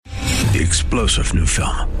The explosive new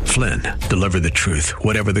film, Flynn, Deliver the Truth,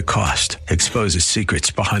 Whatever the Cost, exposes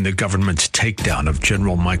secrets behind the government's takedown of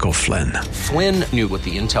General Michael Flynn. Flynn knew what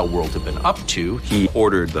the intel world had been up to. He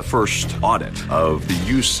ordered the first audit of the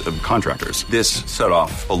use of contractors. This set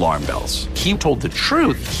off alarm bells. He told the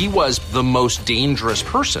truth. He was the most dangerous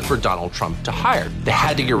person for Donald Trump to hire. They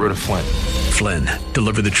had to get rid of Flynn. Flynn,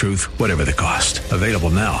 Deliver the Truth, Whatever the Cost. Available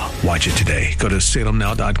now. Watch it today. Go to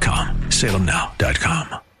salemnow.com.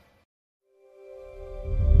 salemnow.com.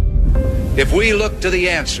 If we look to the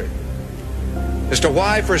answer as to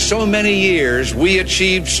why for so many years we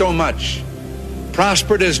achieved so much,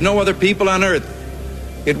 prospered as no other people on earth,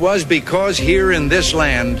 it was because here in this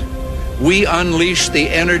land we unleashed the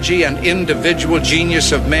energy and individual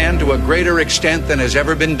genius of man to a greater extent than has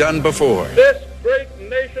ever been done before. This great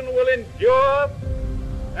nation will endure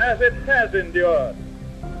as it has endured.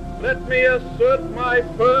 Let me assert my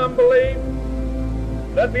firm belief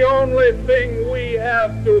that the only thing we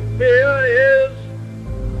have to fear is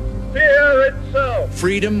fear itself.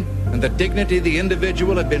 Freedom and the dignity of the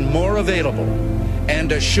individual have been more available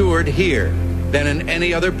and assured here than in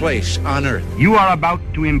any other place on earth. You are about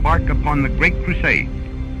to embark upon the great crusade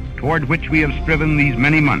toward which we have striven these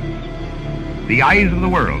many months. The eyes of the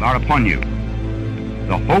world are upon you.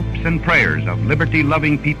 The hopes and prayers of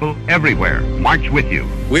liberty-loving people everywhere march with you.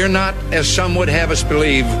 We're not, as some would have us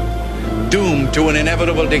believe, doomed to an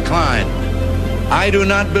inevitable decline. I do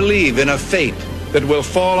not believe in a fate that will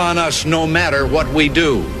fall on us no matter what we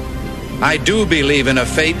do. I do believe in a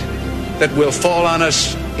fate that will fall on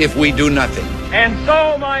us if we do nothing. And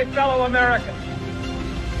so, my fellow Americans,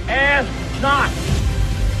 ask not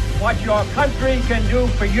what your country can do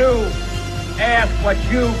for you. Ask what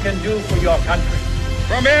you can do for your country.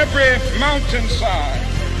 From every mountainside,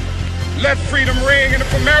 let freedom ring, and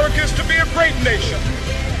if America is to be a great nation,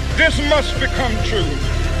 this must become true.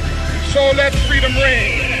 So let freedom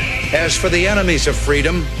ring. As for the enemies of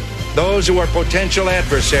freedom, those who are potential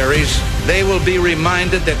adversaries, they will be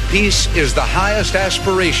reminded that peace is the highest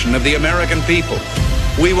aspiration of the American people.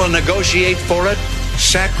 We will negotiate for it,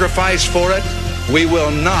 sacrifice for it. We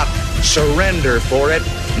will not surrender for it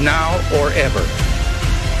now or ever.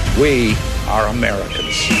 We are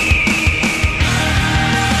Americans.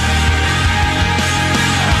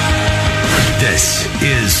 This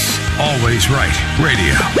is Always Right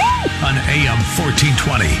Radio on AM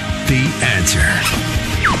 1420. The Answer.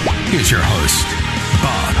 Here's your host,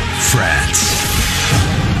 Bob Frantz.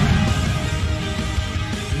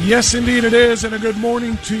 Yes, indeed it is, and a good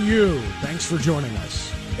morning to you. Thanks for joining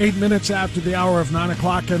us. 8 minutes after the hour of 9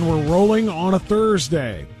 o'clock, and we're rolling on a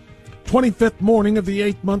Thursday. 25th morning of the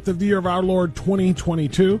 8th month of the year of our Lord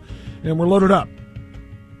 2022, and we're loaded up.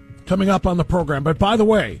 Coming up on the program, but by the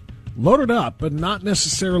way, loaded up, but not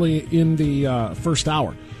necessarily in the first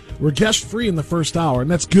hour. We're guest-free in the first hour, and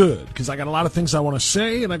that's good, because I got a lot of things I want to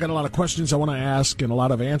say, and I got a lot of questions I want to ask, and a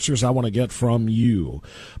lot of answers I want to get from you.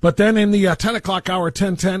 But then in the 10 o'clock hour,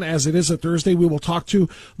 10:10, as it is a Thursday, we will talk to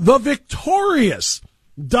the victorious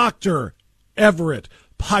Dr. Everett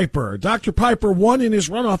Piper. Dr. Piper won in his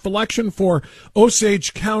runoff election for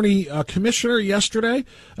Osage County Commissioner yesterday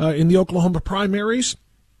in the Oklahoma primaries.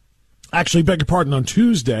 Actually, beg your pardon, on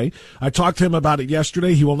Tuesday. I talked to him about it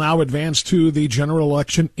yesterday. He will now advance to the general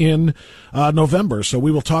election in November. So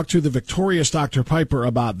we will talk to the victorious Dr. Piper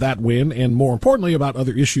about that win and, more importantly, about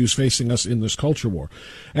other issues facing us in this culture war.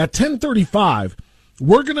 At 10:35,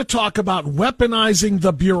 we're going to talk about weaponizing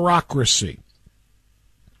the bureaucracy.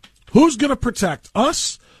 Who's going to protect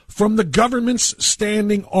us from the government's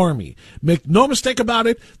standing army? Make no mistake about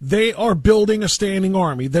it, they are building a standing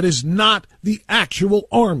army that is not the actual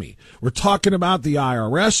army. We're talking about the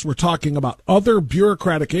IRS. We're talking about other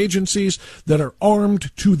bureaucratic agencies that are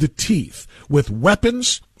armed to the teeth with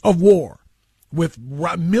weapons of war, with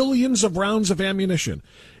millions of rounds of ammunition.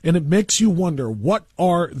 And it makes you wonder, what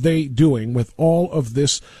are they doing with all of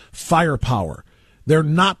this firepower? They're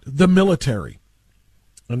not the military.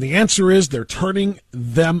 And the answer is they're turning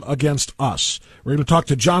them against us. We're going to talk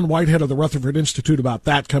to John Whitehead of the Rutherford Institute about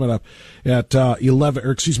that coming up at at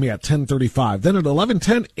 10:35. Then at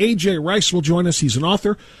 11:10, A.J. Rice will join us. He's an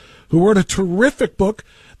author who wrote a terrific book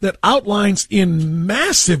that outlines in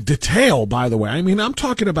massive detail, by the way. I mean, I'm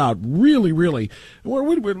talking about really,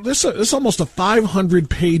 this is almost a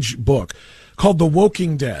 500-page book called The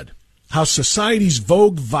Woking Dead, How Society's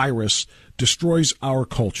Vogue Virus Destroys Our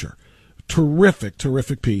Culture.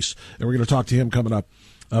 Terrific piece, and we're going to talk to him coming up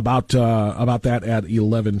about that at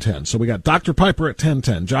 11:10. So we got Dr. Piper at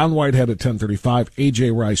 10:10, John Whitehead at 10:35,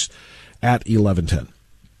 A.J. Rice at 11:10.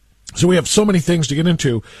 So we have so many things to get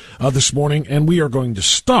into this morning, and we are going to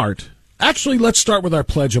start Actually, let's start with our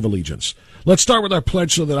Pledge of Allegiance. Let's start with our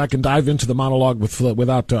pledge so that I can dive into the monologue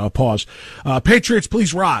without a pause. Patriots,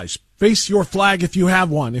 please rise. Face your flag if you have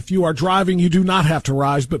one. If you are driving, you do not have to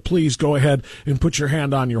rise, but please go ahead and put your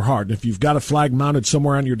hand on your heart. And if you've got a flag mounted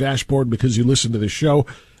somewhere on your dashboard because you listen to this show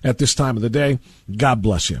at this time of the day, God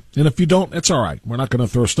bless you. And if you don't, it's all right. We're not going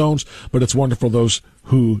to throw stones, but it's wonderful those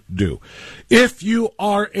who do. If you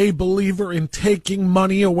are a believer in taking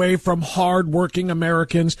money away from hard-working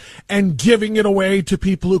Americans and giving it away to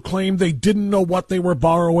people who claim they didn't know what they were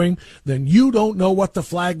borrowing, then you don't know what the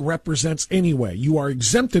flag represents anyway. You are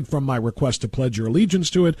exempted from my request to pledge your allegiance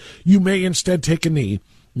to it. You may instead take a knee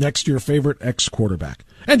next to your favorite ex-quarterback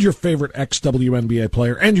and your favorite ex-WNBA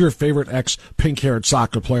player and your favorite ex-pink-haired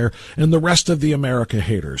soccer player and the rest of the America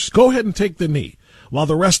haters. Go ahead and take the knee while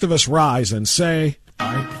the rest of us rise and say,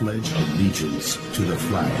 I pledge allegiance to the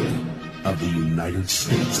flag of the United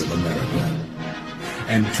States of America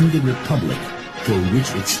and to the republic for which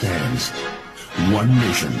it stands, one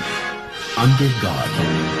nation, under God,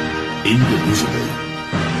 indivisible,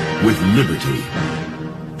 with liberty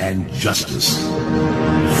and justice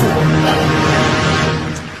for all.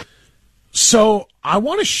 So I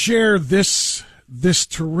want to share this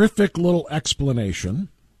terrific little explanation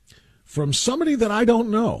from somebody that I don't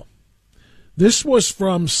know. This was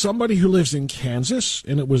from somebody who lives in Kansas,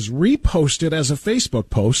 and it was reposted as a Facebook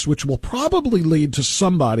post, which will probably lead to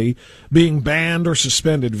somebody being banned or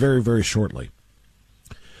suspended very, very shortly.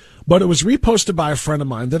 But it was reposted by a friend of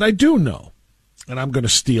mine that I do know, and I'm going to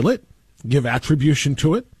steal it, give attribution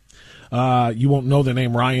to it. You won't know the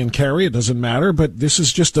name Ryan Carey. It doesn't matter. But this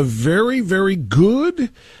is just a very, very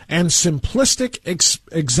good and simplistic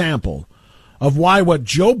example of why what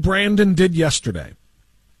Joe Brandon did yesterday,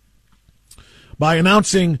 by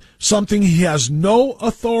announcing something he has no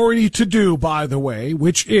authority to do, by the way,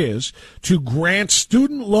 which is to grant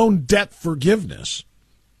student loan debt forgiveness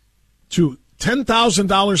to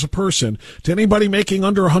 $10,000 a person to anybody making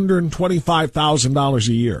under $125,000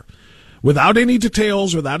 a year. Without any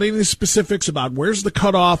details, without any specifics about where's the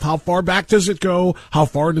cutoff, how far back does it go, how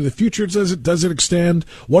far into the future does it extend,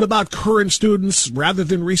 what about current students rather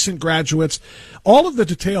than recent graduates. All of the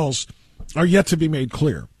details are yet to be made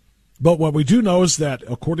clear. But what we do know is that,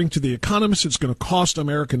 according to The Economist, it's going to cost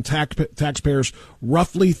American taxpayers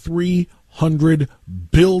roughly $300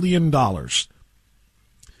 billion.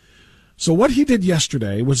 So what he did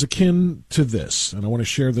yesterday was akin to this, and I want to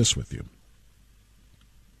share this with you.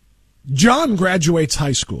 John graduates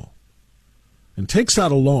high school and takes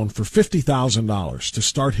out a loan for $50,000 to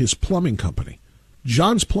start his plumbing company,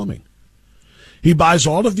 John's Plumbing. He buys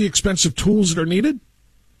all of the expensive tools that are needed.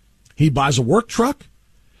 He buys a work truck,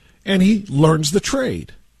 and he learns the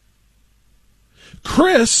trade.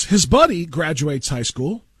 Chris, his buddy, graduates high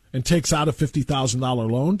school and takes out a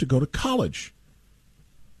 $50,000 loan to go to college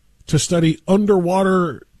to study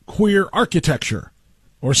underwater queer architecture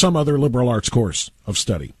or some other liberal arts course of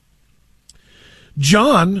study.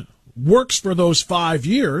 John works for those 5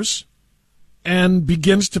 years and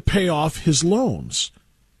begins to pay off his loans.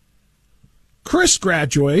 Chris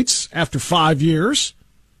graduates after 5 years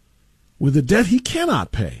with a debt he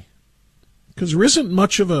cannot pay, because there isn't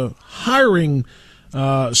much of a hiring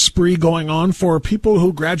spree going on for people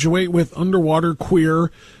who graduate with underwater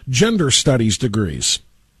queer gender studies degrees.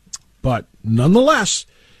 But nonetheless,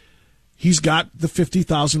 he's got the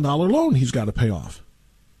 $50,000 loan he's got to pay off.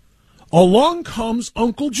 Along comes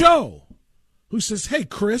Uncle Joe, who says, hey,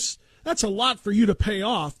 Chris, that's a lot for you to pay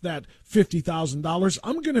off, that $50,000.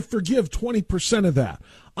 I'm going to forgive 20% of that.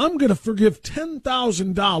 I'm going to forgive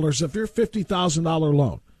 $10,000 of your $50,000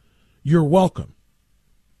 loan. You're welcome.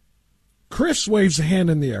 Chris waves a hand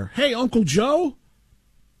in the air. Hey, Uncle Joe,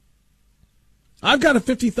 I've got a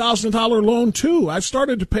 $50,000 loan too. I've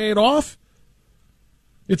started to pay it off.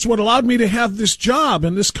 It's what allowed me to have this job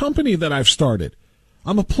and this company that I've started.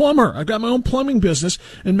 I'm a plumber. I've got my own plumbing business,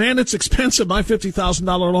 and man, it's expensive, my $50,000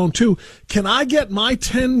 loan too. Can I get my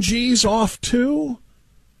 10 G's off too?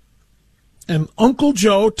 And Uncle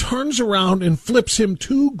Joe turns around and flips him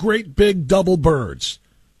two great big double birds.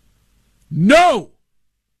 No!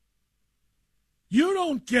 You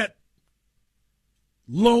don't get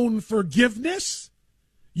loan forgiveness,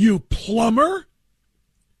 you plumber.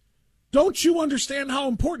 Don't you understand how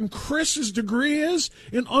important Chris's degree is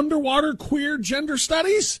in underwater queer gender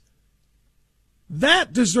studies?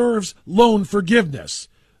 That deserves loan forgiveness.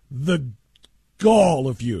 The gall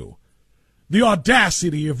of you, the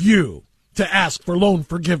audacity of you to ask for loan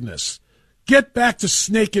forgiveness. Get back to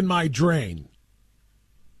snaking my drain.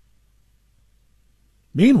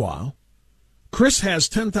 Meanwhile, Chris has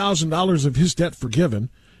 $10,000 of his debt forgiven,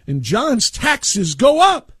 and John's taxes go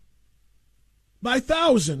up. by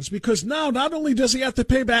thousands, because now not only does he have to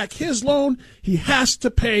pay back his loan, he has to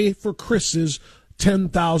pay for Chris's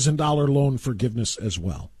 $10,000 loan forgiveness as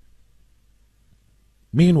well.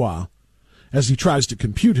 Meanwhile, as he tries to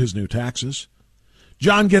compute his new taxes,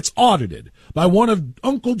 John gets audited by one of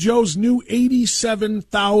Uncle Joe's new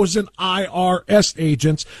 87,000 IRS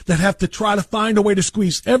agents that have to try to find a way to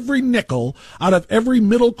squeeze every nickel out of every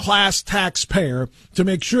middle-class taxpayer to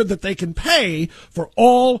make sure that they can pay for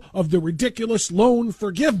all of the ridiculous loan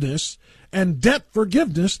forgiveness and debt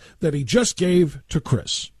forgiveness that he just gave to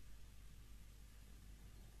Chris.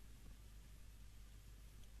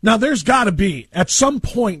 Now, there's got to be, at some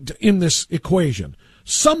point in this equation,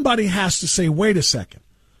 somebody has to say, wait a second.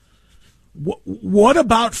 What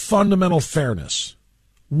about fundamental fairness?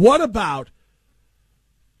 What about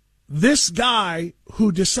this guy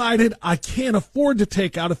who decided I can't afford to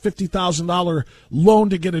take out a $50,000 loan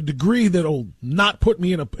to get a degree that'll not put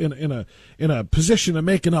me in a position to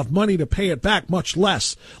make enough money to pay it back, much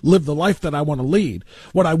less live the life that I want to lead.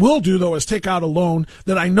 What I will do, though, is take out a loan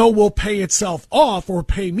that I know will pay itself off or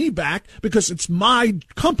pay me back because it's my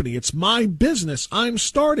company, it's my business I'm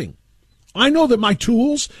starting. I know that my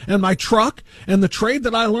tools and my truck and the trade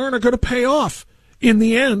that I learn are going to pay off in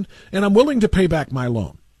the end, and I'm willing to pay back my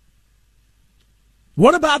loan.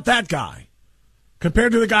 What about that guy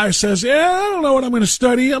compared to the guy who says, yeah, I don't know what I'm going to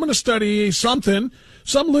study. I'm going to study something,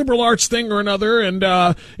 some liberal arts thing or another, and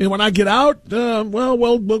when I get out,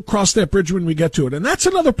 we'll cross that bridge when we get to it. And that's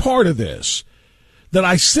another part of this that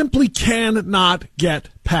I simply cannot get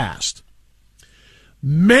past.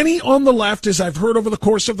 Many on the left, as I've heard over the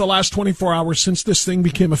course of the last 24 hours since this thing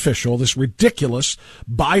became official, this ridiculous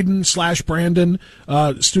Biden/Brandon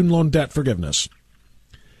student loan debt forgiveness,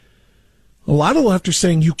 a lot of the left are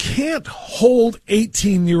saying you can't hold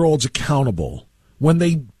 18-year-olds accountable when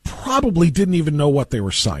they probably didn't even know what they were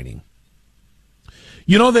signing.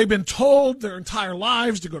 You know, they've been told their entire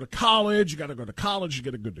lives to go to college. You got to go to college to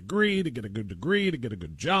get a good degree, to get a good degree, to get a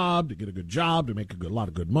good job, to get a good job, to make a lot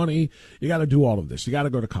of good money. You got to do all of this. You got to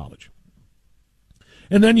go to college.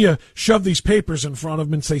 And then you shove these papers in front of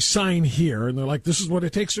them and say, sign here. And they're like, this is what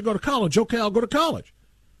it takes to go to college. Okay, I'll go to college.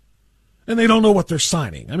 And they don't know what they're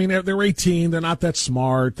signing. I mean, they're 18. They're not that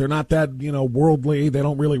smart. They're not that, worldly. They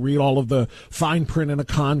don't really read all of the fine print in a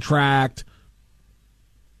contract.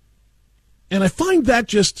 And I find that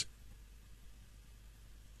just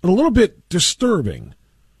a little bit disturbing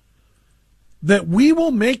that we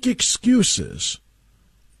will make excuses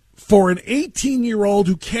for an 18-year-old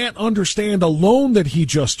who can't understand a loan that he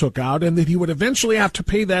just took out and that he would eventually have to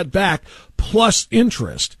pay that back plus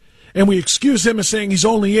interest. And we excuse him as saying he's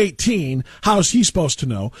only 18. How's he supposed to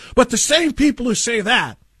know? But the same people who say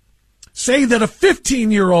that say that a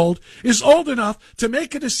 15-year-old is old enough to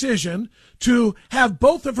make a decision to have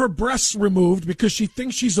both of her breasts removed because she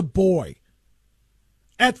thinks she's a boy.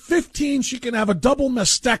 At 15, she can have a double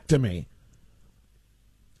mastectomy.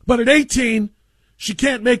 But at 18, she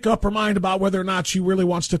can't make up her mind about whether or not she really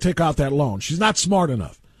wants to take out that loan. She's not smart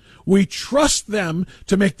enough. We trust them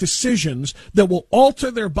to make decisions that will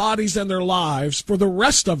alter their bodies and their lives for the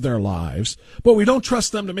rest of their lives, but we don't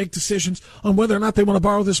trust them to make decisions on whether or not they want to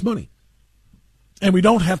borrow this money. And we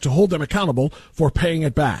don't have to hold them accountable for paying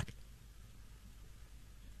it back.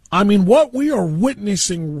 I mean, what we are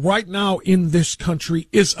witnessing right now in this country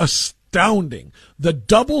is astounding. The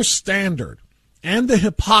double standard and the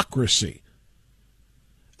hypocrisy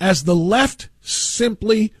as the left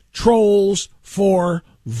simply trolls for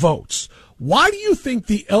votes. Why do you think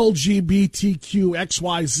the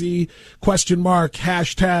LGBTQXYZ question mark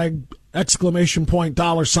hashtag exclamation point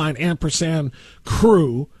 $ ampersand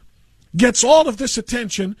crew gets all of this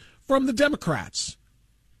attention from the Democrats?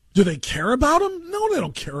 Do they care about him? No, they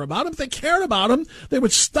don't care about him. If they cared about him, they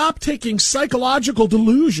would stop taking psychological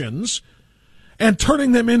delusions and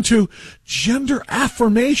turning them into gender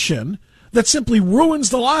affirmation that simply ruins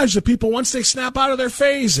the lives of people once they snap out of their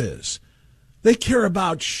phases. They care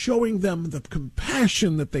about showing them the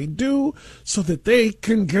compassion that they do so that they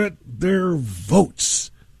can get their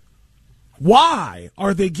votes. Why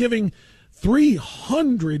are they giving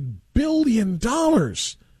 $300 billion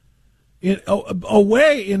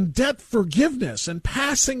away in debt forgiveness and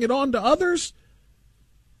passing it on to others?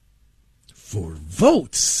 For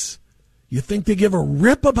votes. You think they give a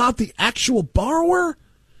rip about the actual borrower?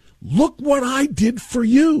 Look what I did for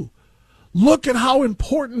you. Look at how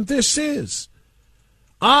important this is.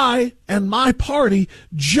 I and my party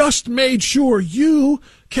just made sure you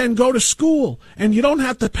can go to school and you don't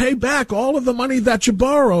have to pay back all of the money that you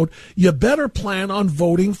borrowed. You better plan on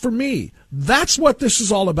voting for me. That's what this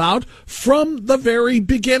is all about from the very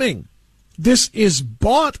beginning. This is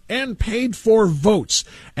bought and paid for votes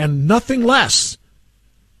and nothing less.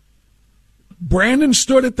 Brandon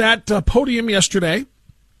stood at that podium yesterday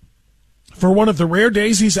for one of the rare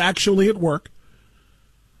days he's actually at work.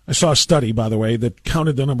 I saw a study, by the way, that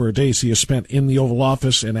counted the number of days he has spent in the Oval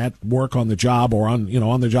Office and at work on the job or on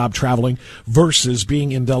the job traveling versus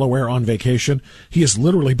being in Delaware on vacation. He has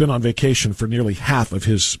literally been on vacation for nearly half of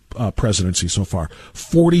his presidency so far.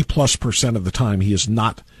 40+% of the time he is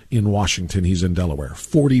not in Washington, he's in Delaware.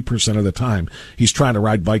 40% of the time he's trying to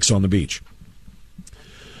ride bikes on the beach.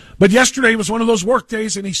 But yesterday was one of those work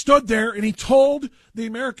days, and he stood there and he told the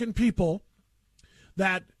American people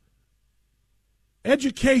that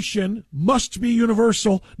education must be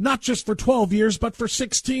universal, not just for 12 years, but for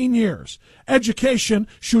 16 years. Education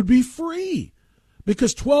should be free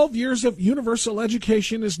because 12 years of universal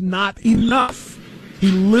education is not enough.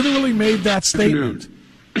 He literally made that statement.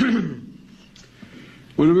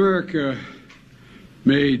 When America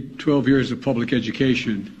made 12 years of public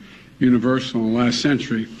education universal in the last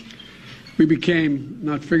century, we became,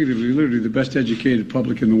 not figuratively, literally, the best educated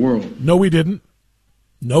public in the world. No, we didn't.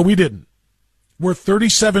 No, we didn't. We're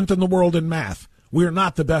 37th in the world in math. We are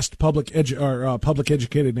not the best public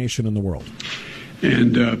educated nation in the world.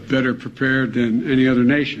 And better prepared than any other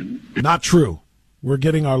nation. Not true. We're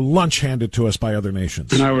getting our lunch handed to us by other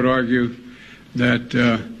nations. And I would argue that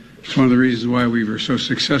it's one of the reasons why we were so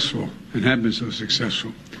successful and have been so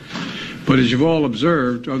successful. But as you've all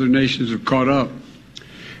observed, other nations have caught up.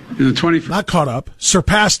 In the 21st Not caught up,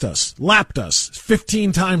 surpassed us, lapped us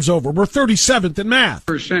 15 times over. We're 37th in math.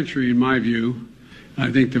 First century, in my view,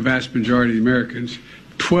 I think the vast majority of the Americans,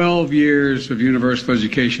 12 years of universal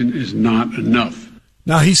education is not enough.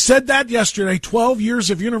 Now, he said that yesterday, 12 years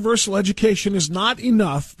of universal education is not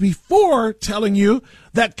enough, before telling you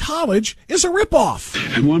that college is a ripoff.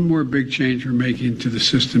 And one more big change we're making to the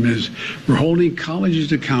system is we're holding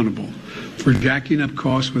colleges accountable for jacking up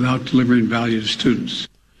costs without delivering value to students.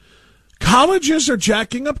 Colleges are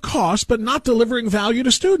jacking up costs but not delivering value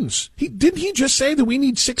to students. Didn't he just say that we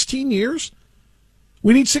need 16 years?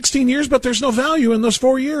 We need 16 years, but there's no value in those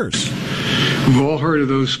 4 years. We've all heard of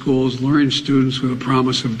those schools luring students with a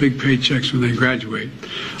promise of big paychecks when they graduate,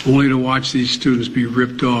 only to watch these students be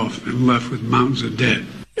ripped off and left with mountains of debt.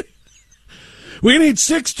 We need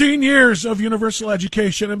 16 years of universal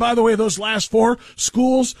education. And by the way, those last 4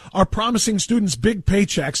 schools are promising students big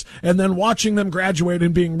paychecks and then watching them graduate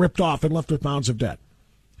and being ripped off and left with mounds of debt.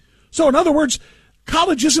 So in other words,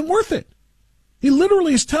 college isn't worth it. He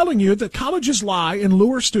literally is telling you that colleges lie and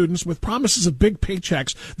lure students with promises of big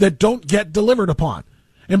paychecks that don't get delivered upon.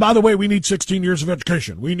 And by the way, we need 16 years of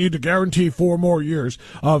education. We need to guarantee 4 more years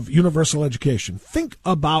of universal education. Think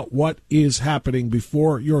about what is happening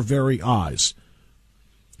before your very eyes.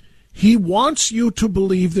 He wants you to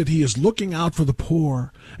believe that he is looking out for the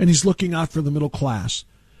poor and he's looking out for the middle class.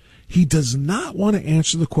 He does not want to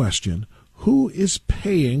answer the question, who is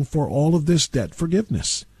paying for all of this debt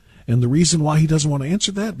forgiveness? And the reason why he doesn't want to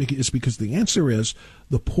answer that is because the answer is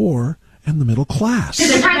the poor and the middle class.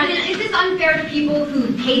 Mr. President, is this unfair to people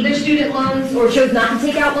who paid their student loans or chose not to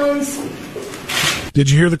take out loans? Did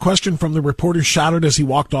you hear the question from the reporter shouted as he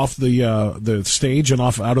walked off the stage and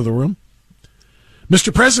out of the room?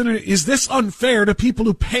 Mr. President, is this unfair to people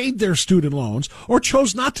who paid their student loans or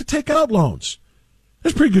chose not to take out loans?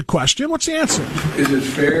 That's a pretty good question. What's the answer? Is it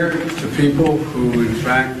fair to people who, in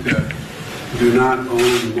fact, do not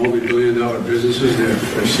own multi-billion-dollar businesses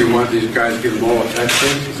that see why these guys give them all a tax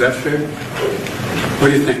breaks? Is that fair?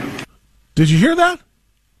 What do you think? Did you hear that?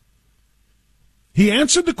 He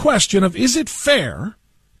answered the question of, is it fair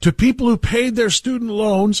to people who paid their student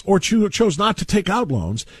loans or chose not to take out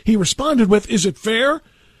loans? He responded with, is it fair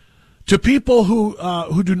to people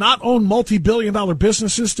who do not own multi-billion-dollar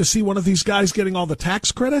businesses to see one of these guys getting all the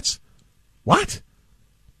tax credits? What?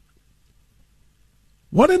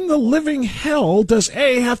 What in the living hell does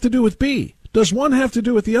A have to do with B? Does one have to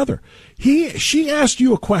do with the other? She asked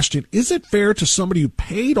you a question. Is it fair to somebody who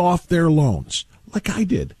paid off their loans, like I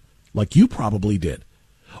did, like you probably did,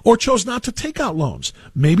 or chose not to take out loans,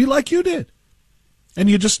 maybe like you did, and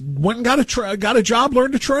you just went and got a job,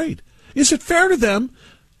 learned a trade? Is it fair to them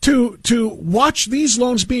to watch these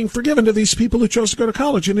loans being forgiven to these people who chose to go to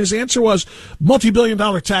college? And his answer was,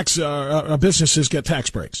 multi-billion-dollar tax businesses get tax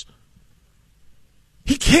breaks.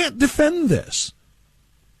 He can't defend this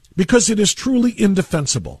because it is truly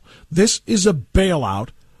indefensible. This is a bailout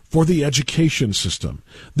for the education system.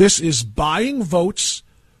 This is buying votes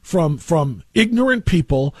from ignorant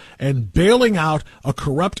people and bailing out a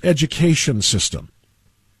corrupt education system.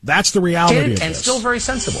 That's the reality of this. And still very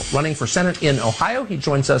sensible. Running for Senate in Ohio. He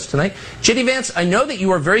joins us tonight. J.D. Vance, I know that you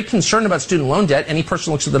are very concerned about student loan debt. Any person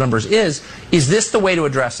who looks at the numbers is this the way to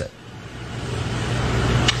address it?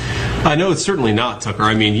 No, it's certainly not, Tucker.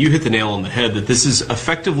 I mean, you hit the nail on the head that this is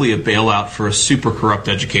effectively a bailout for a super corrupt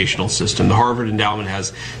educational system. The Harvard endowment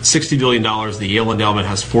has $60 billion. The Yale endowment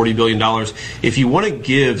has $40 billion. If you want to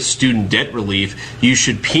give student debt relief, you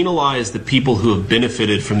should penalize the people who have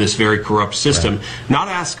benefited from this very corrupt system, not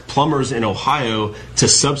ask plumbers in Ohio to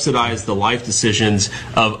subsidize the life decisions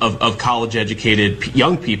of college-educated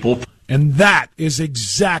young people. And that is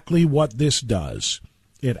exactly what this does.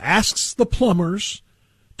 It asks the plumbers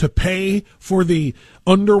to pay for the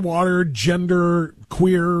underwater gender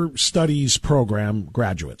queer studies program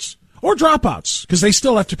graduates or dropouts, because they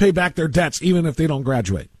still have to pay back their debts even if they don't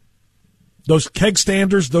graduate. Those keg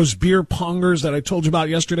standers, those beer pongers that I told you about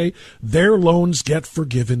yesterday, their loans get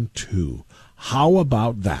forgiven too. How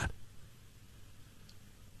about that?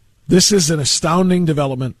 This is an astounding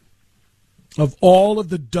development. Of all of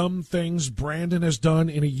the dumb things Brandon has done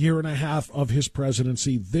in a year and a half of his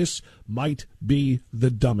presidency, this might be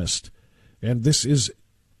the dumbest. And this is,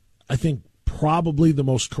 I think, probably the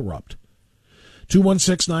most corrupt.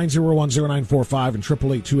 216-901-0945 and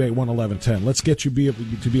 888-281-1110. Let's get you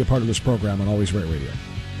to be a part of this program on Always Right Radio.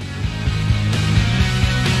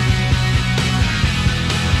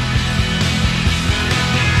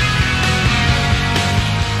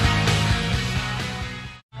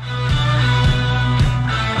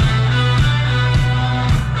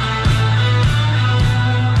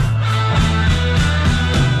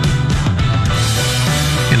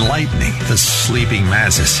 Enlightening the sleeping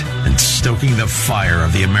masses and stoking the fire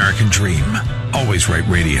of the American dream. Always Right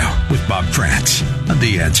Radio with Bob Prance on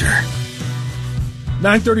The Answer.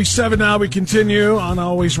 9:37 now. We continue on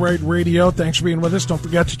Always Right Radio. Thanks for being with us. Don't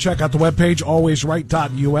forget to check out the webpage,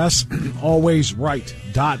 alwaysright.us.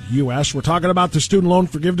 alwaysright.us. We're talking about the student loan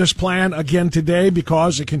forgiveness plan again today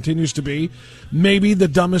because it continues to be maybe the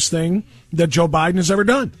dumbest thing that Joe Biden has ever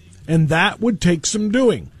done. And that would take some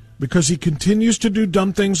doing, because he continues to do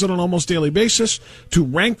dumb things on an almost daily basis. To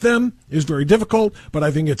rank them is very difficult, but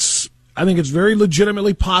I think it's very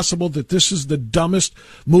legitimately possible that this is the dumbest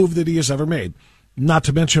move that he has ever made. Not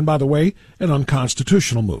to mention, by the way, an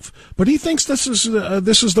unconstitutional move. But he thinks this is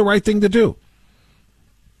the right thing to do,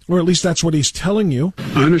 or at least that's what he's telling you.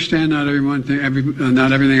 I understand not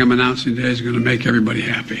everything I'm announcing today is going to make everybody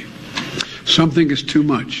happy. Something is too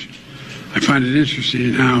much. I find it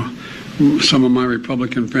interesting how some of my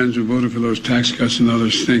Republican friends who voted for those tax cuts and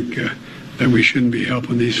others think that we shouldn't be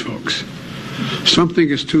helping these folks. Something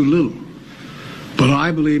is too little. But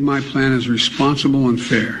I believe my plan is responsible and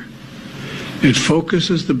fair. It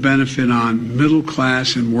focuses the benefit on middle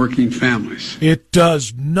class and working families. It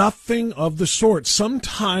does nothing of the sort.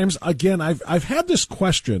 Sometimes, again, I've had this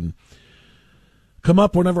question come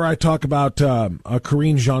up whenever I talk about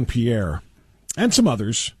Karine Jean-Pierre and some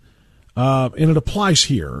others. And it applies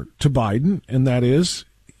here to Biden, and that is,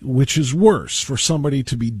 which is worse, for somebody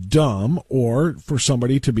to be dumb or for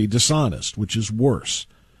somebody to be dishonest? Which is worse,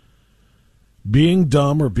 being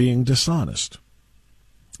dumb or being dishonest?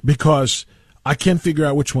 Because I can't figure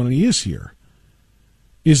out which one he is here.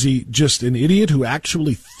 Is he just an idiot who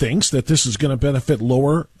actually thinks that this is going to benefit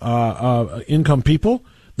lower income people,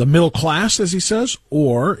 the middle class, as he says?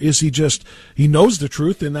 Or is he knows the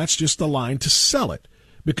truth, and that's just a line to sell it?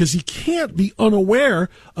 Because he can't be unaware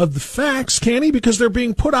of the facts, can he? Because they're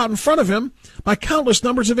being put out in front of him by countless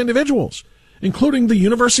numbers of individuals, including the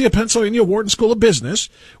University of Pennsylvania Wharton School of Business,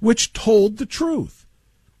 which told the truth.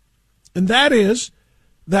 And that is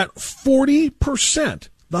that 40%,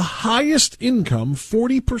 the highest income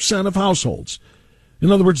 40% of households,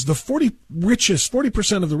 in other words, the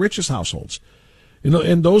 40% of the richest households,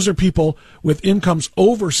 and those are people with incomes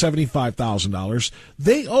over $75,000.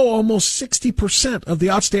 They owe almost 60% of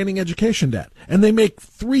the outstanding education debt, and they make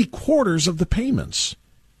 3/4 of the payments.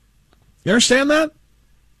 You understand that?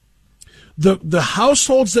 The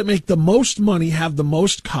households that make the most money have the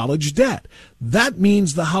most college debt. That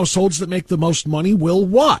means the households that make the most money will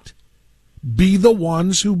what? Be the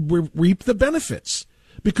ones who reap the benefits.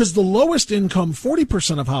 Because the lowest income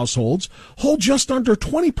 40% of households hold just under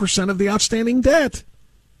 20% of the outstanding debt.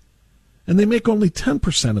 And they make only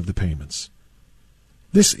 10% of the payments.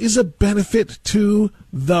 This is a benefit to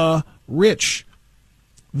the rich.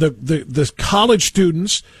 The college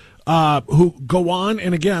students who go on,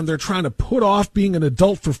 and again, they're trying to put off being an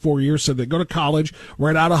adult for 4 years, so they go to college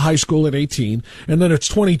right out of high school at 18, and then it's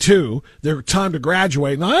 22, they're time to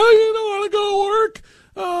graduate, and I want to go to work,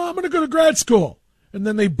 I'm going to go to grad school. And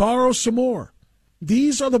then they borrow some more.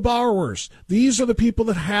 These are the borrowers. These are the people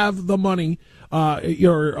that have the money,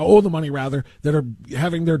 or owe the money, rather, that are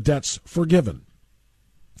having their debts forgiven.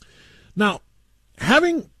 Now,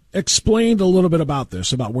 having explained a little bit about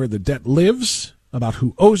this, about where the debt lives, about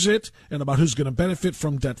who owes it, and about who's going to benefit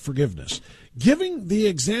from debt forgiveness, giving the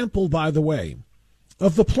example, by the way,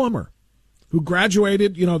 of the plumber who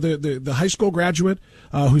graduated, the high school graduate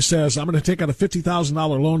who says, I'm going to take out a $50,000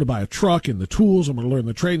 loan to buy a truck and the tools. I'm going to learn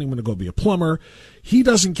the trade. I'm going to go be a plumber. He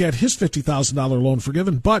doesn't get his $50,000 loan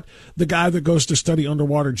forgiven, but the guy that goes to study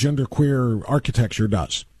underwater genderqueer architecture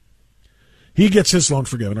does. He gets his loan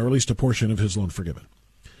forgiven, or at least a portion of his loan forgiven.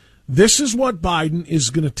 This is what Biden is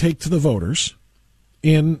going to take to the voters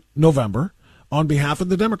in November on behalf of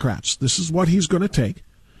the Democrats. This is what he's going to take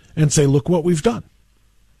and say, look what we've done.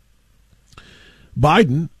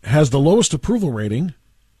 Biden has the lowest approval rating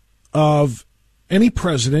of any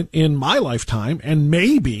president in my lifetime, and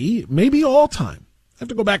maybe all time. I have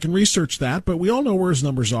to go back and research that, but we all know where his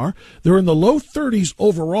numbers are. They're in the low 30s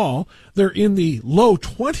overall. They're in the low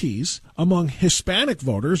 20s among Hispanic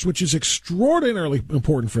voters, which is extraordinarily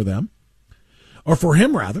important for them, or for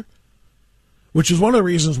him, rather, which is one of the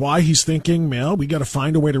reasons why he's thinking, well, we got to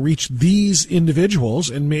find a way to reach these individuals,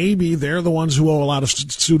 and maybe they're the ones who owe a lot of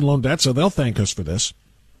student loan debt, so they'll thank us for this.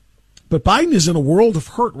 But Biden is in a world of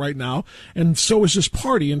hurt right now, and so is his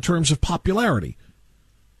party in terms of popularity,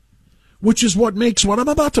 which is what makes what I'm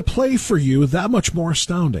about to play for you that much more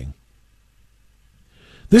astounding.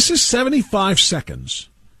 This is 75 seconds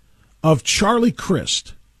of Charlie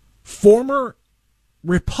Crist, former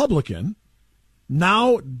Republican,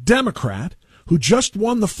 now Democrat, who just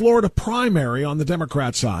won the Florida primary on the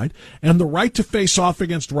Democrat side, and the right to face off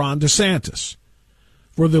against Ron DeSantis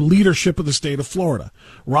for the leadership of the state of Florida.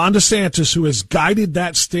 Ron DeSantis, who has guided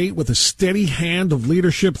that state with a steady hand of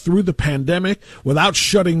leadership through the pandemic, without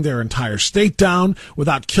shutting their entire state down,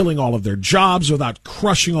 without killing all of their jobs, without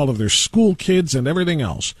crushing all of their school kids and everything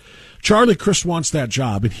else. Charlie Crist wants that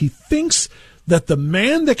job, and he thinks that the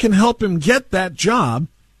man that can help him get that job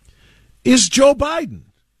is Joe Biden.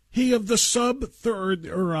 He of the sub-third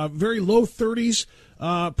or very low 30s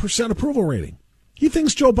percent approval rating. He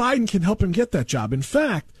thinks Joe Biden can help him get that job. In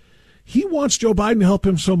fact, he wants Joe Biden to help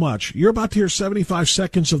him so much. You're about to hear 75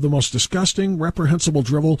 seconds of the most disgusting, reprehensible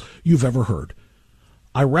drivel you've ever heard.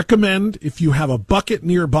 I recommend, if you have a bucket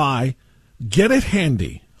nearby, get it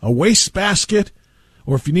handy, a wastebasket,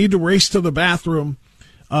 or if you need to race to the bathroom,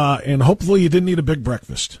 and hopefully you didn't eat a big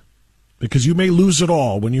breakfast, because you may lose it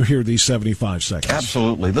all when you hear these 75 seconds.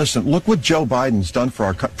 Absolutely. Listen, look what Joe Biden's done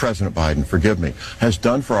for President Biden, forgive me, has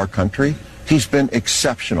done for our country. He's been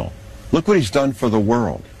exceptional. Look what he's done for the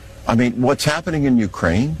world. I mean, what's happening in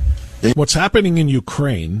Ukraine? What's happening in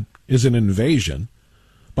Ukraine is an invasion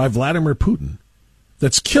by Vladimir Putin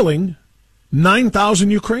that's killing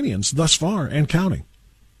 9,000 Ukrainians thus far and counting.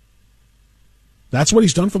 That's what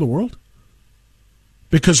he's done for the world?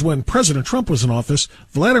 Because when President Trump was in office,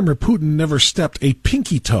 Vladimir Putin never stepped a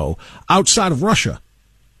pinky toe outside of Russia.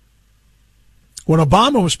 When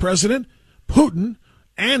Obama was president, Putin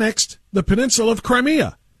annexed the peninsula of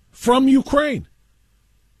Crimea from Ukraine.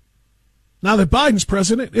 Now that Biden's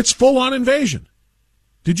president, it's full-on invasion.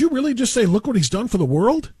 Did you really just say, look what he's done for the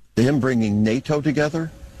world? Him bringing NATO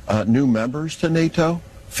together, new members to NATO,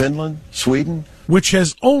 Finland, Sweden, which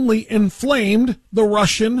has only inflamed the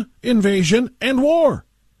Russian invasion and war.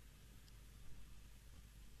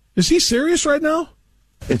 Is he serious right now?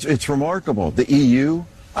 It's remarkable. The EU,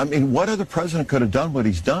 I mean, what other president could have done what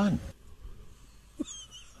he's done?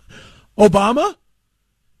 Obama?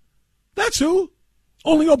 That's who.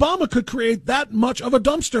 Only Obama could create that much of a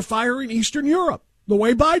dumpster fire in Eastern Europe, the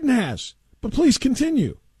way Biden has. But please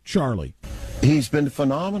continue, Charlie. He's been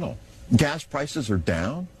phenomenal. Gas prices are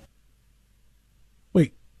down.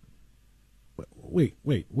 Wait,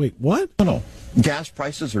 what? No. Gas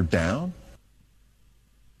prices are down.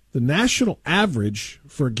 The national average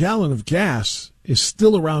for a gallon of gas is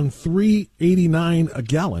still around $3.89 a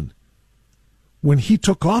gallon. When he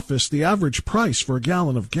took office, the average price for a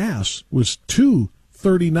gallon of gas was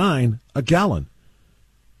 $2.39 a gallon.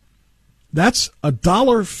 That's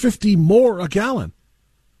 $1.50 more a gallon.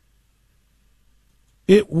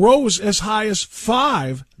 It rose as high as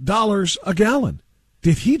 $5 a gallon.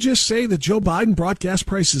 Did he just say that Joe Biden brought gas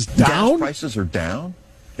prices down? Gas prices are down.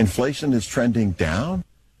 Inflation is trending down.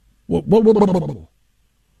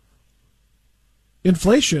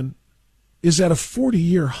 Inflation is at a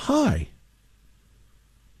 40-year high.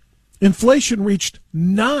 Inflation reached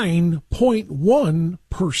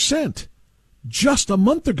 9.1% just a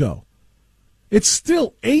month ago. It's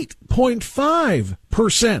still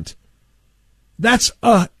 8.5%. That's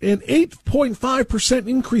an 8.5%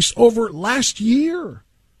 increase over last year.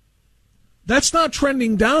 That's not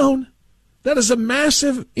trending down. That is a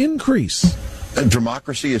massive increase.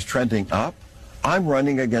 Democracy is trending up. I'm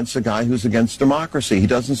running against a guy who's against democracy. He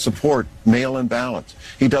doesn't support mail-in ballots.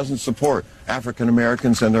 He doesn't support African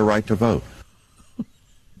Americans and their right to vote.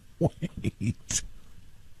 Wait.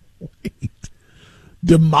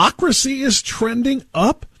 Democracy is trending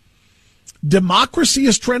up? Democracy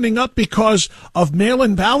is trending up because of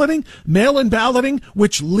mail-in balloting? Mail-in balloting,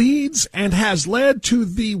 which leads and has led to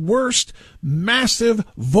the worst massive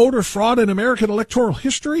voter fraud in American electoral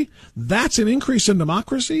history? That's an increase in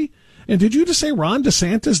democracy? And did you just say Ron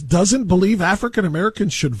DeSantis doesn't believe African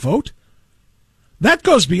Americans should vote? That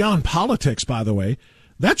goes beyond politics, by the way.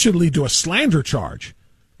 That should lead to a slander charge.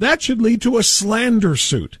 That should lead to a slander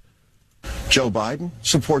suit. Joe Biden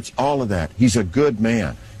supports all of that. He's a good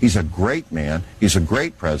man. He's a great man. He's a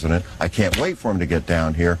great president. I can't wait for him to get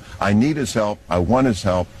down here. I need his help. I want his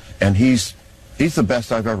help. And he's the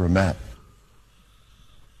best I've ever met.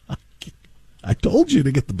 I told you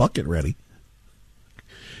to get the bucket ready.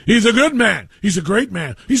 He's a good man. He's a great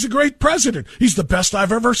man. He's a great president. He's the best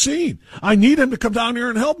I've ever seen. I need him to come down here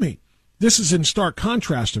and help me. This is in stark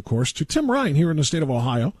contrast, of course, to Tim Ryan here in the state of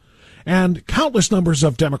Ohio and countless numbers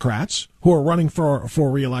of Democrats who are running for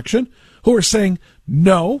re-election who are saying,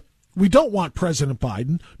 no, we don't want President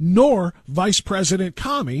Biden nor Vice President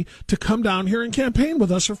Comey to come down here and campaign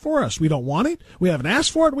with us or for us. We don't want it. We haven't asked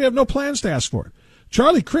for it. We have no plans to ask for it.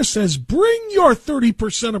 Charlie Crist says, bring your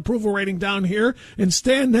 30% approval rating down here and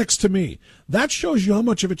stand next to me. That shows you how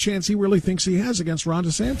much of a chance he really thinks he has against Ron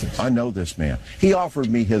DeSantis. I know this man. He offered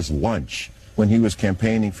me his lunch when he was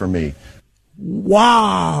campaigning for me.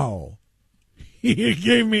 Wow. He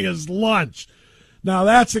gave me his lunch. Now,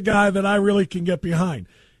 that's a guy that I really can get behind.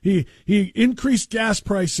 He increased gas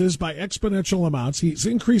prices by exponential amounts. He's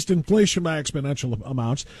increased inflation by exponential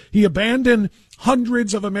amounts. He abandoned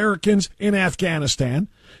hundreds of Americans in Afghanistan.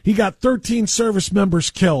 He got 13 service members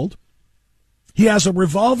killed. He has a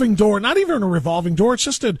revolving door, not even a revolving door. It's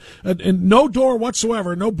just a no door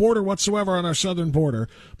whatsoever, no border whatsoever on our southern border.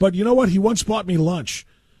 But you know what? He once bought me lunch.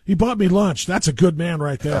 He bought me lunch. That's a good man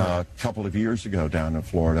right there. A couple of years ago down in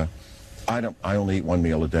Florida, I only eat one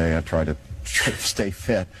meal a day. I try to stay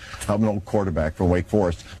fit. I'm an old quarterback from Wake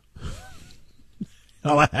Forest.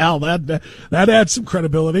 Oh, hell, that adds some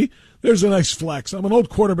credibility. There's a nice flex. I'm an old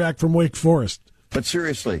quarterback from Wake Forest. But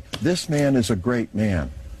seriously, this man is a great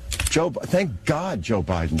man. Thank God Joe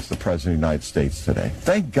Biden's the president of the United States today.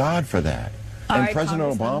 Thank God for that. And right,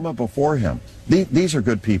 President Obama before him. These are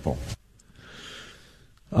good people.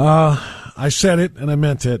 I said it and I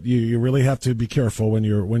meant it. You really have to be careful when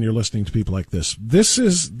you're listening to people like this. This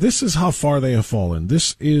is how far they have fallen.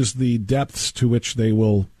 This is the depths to which they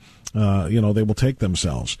will they will take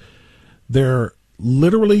themselves. They're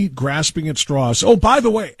literally grasping at straws. Oh, by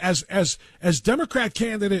the way, as Democrat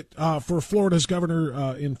candidate for Florida's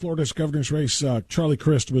governor in Florida's governor's race, Charlie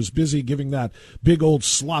Crist was busy giving that big old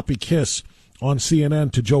sloppy kiss on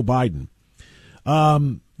CNN to Joe Biden.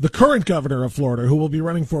 The current governor of Florida, who will be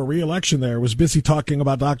running for re-election there, was busy talking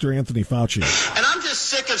about Dr. Anthony Fauci. And I'm just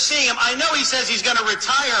sick of seeing him. I know he says he's going to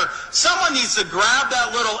retire. Someone needs to grab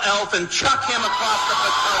that little elf and chuck him across the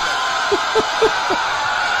Potomac.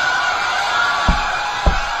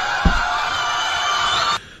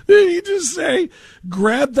 Did he just say,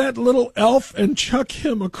 grab that little elf and chuck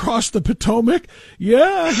him across the Potomac?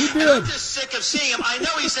 Yeah, he did. And I'm just sick of seeing him. I know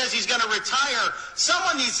he says he's going to retire.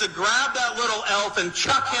 Someone needs to grab that little elf and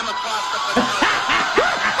chuck him across the Potomac.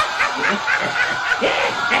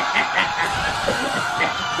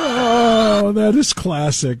 Oh, that is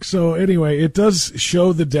classic. So anyway, it does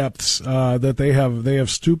show the depths that they have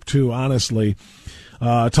stooped to, honestly.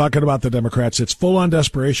 Talking about the Democrats, it's full-on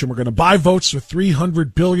desperation. We're going to buy votes with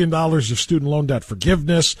 $300 billion of student loan debt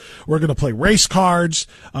forgiveness. We're going to play race cards.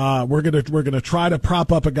 We're going to try to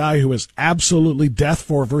prop up a guy who is absolutely death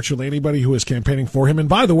for virtually anybody who is campaigning for him. And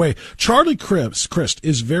by the way, Charlie Crist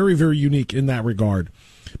is very, very unique in that regard.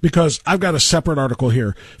 Because I've got a separate article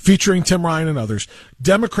here featuring Tim Ryan and others,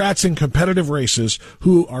 Democrats in competitive races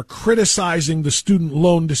who are criticizing the student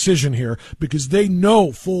loan decision here because they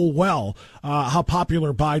know full well how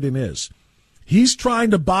popular Biden is. He's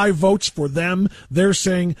trying to buy votes for them. They're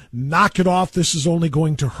saying, knock it off. This is only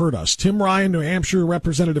going to hurt us. Tim Ryan, New Hampshire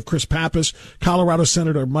Representative Chris Pappas, Colorado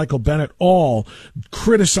Senator Michael Bennet, all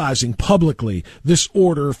criticizing publicly this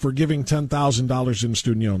order for giving $10,000 in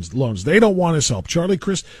student loans. They don't want his help. Charlie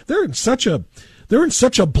Crist, they're in such a They're in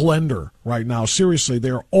such a blender right now. Seriously,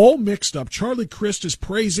 they're all mixed up. Charlie Crist is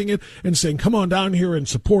praising it and saying, come on down here and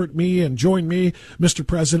support me and join me, Mr.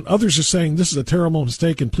 President. Others are saying this is a terrible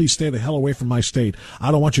mistake and please stay the hell away from my state.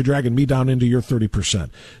 I don't want you dragging me down into your 30%.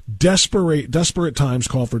 Desperate times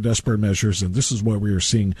call for desperate measures, and this is what we are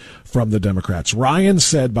seeing from the Democrats. Ryan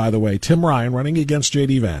said, by the way, Tim Ryan, running against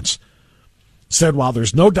J.D. Vance, said, while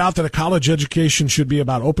there's no doubt that a college education should be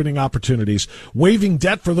about opening opportunities, waiving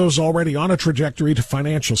debt for those already on a trajectory to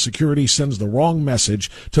financial security sends the wrong message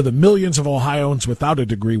to the millions of Ohioans without a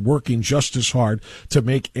degree working just as hard to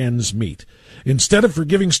make ends meet. Instead of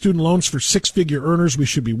forgiving student loans for six-figure earners, we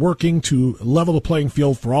should be working to level the playing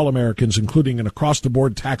field for all Americans, including an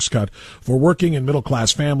across-the-board tax cut for working and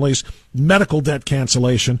middle-class families, medical debt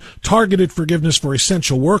cancellation, targeted forgiveness for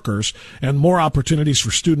essential workers, and more opportunities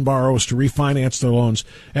for student borrowers to refinance their loans,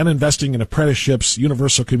 and investing in apprenticeships,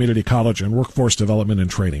 universal community college, and workforce development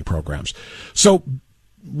and training programs. So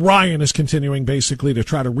Ryan is continuing basically to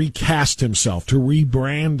try to recast himself, to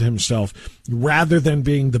rebrand himself, rather than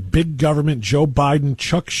being the big government Joe Biden,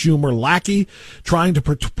 Chuck Schumer lackey, trying to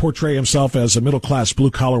portray himself as a middle-class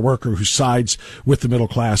blue-collar worker who sides with the middle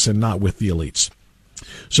class and not with the elites.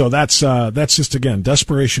 So that's just, again,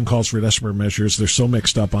 desperation calls for desperate measures. They're so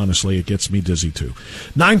mixed up, honestly, it gets me dizzy, too.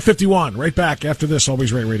 9:51, right back after this,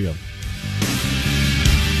 Always Right Radio.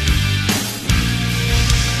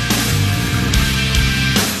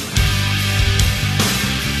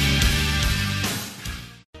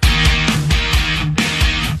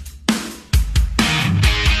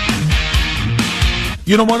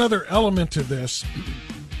 You know, one other element to this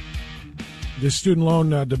student loan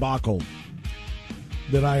debacle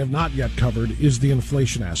that I have not yet covered is the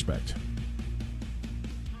inflation aspect.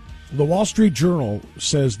 The Wall Street Journal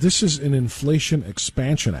says this is an Inflation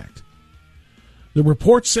Expansion Act. The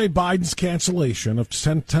reports say Biden's cancellation of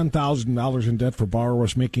 $10,000 in debt for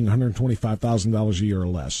borrowers making $125,000 a year or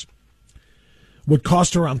less would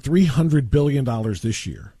cost around $300 billion this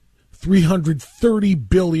year, $330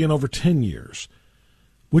 billion over 10 years,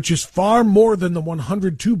 which is far more than the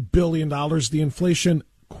 $102 billion the Inflation,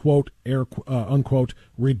 quote, unquote,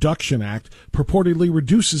 Reduction Act purportedly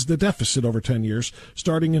reduces the deficit over 10 years,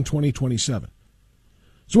 starting in 2027.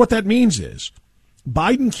 So what that means is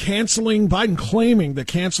Biden claiming that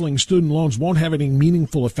canceling student loans won't have any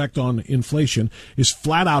meaningful effect on inflation is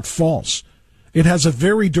flat out false. It has a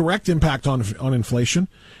very direct impact on inflation,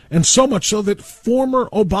 and so much so that former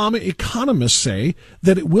Obama economists say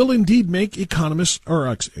that it will indeed make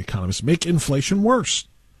make inflation worse.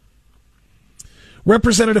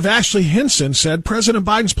 Representative Ashley Hinson said President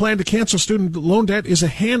Biden's plan to cancel student loan debt is a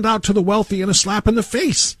handout to the wealthy and a slap in the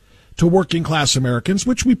face to working class Americans,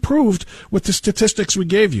 which we proved with the statistics we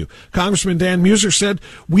gave you. Congressman Dan Muser said,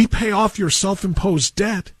 why pay off your self-imposed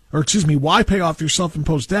debt if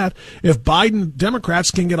Biden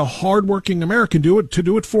Democrats can get a hardworking American to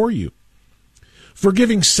do it for you?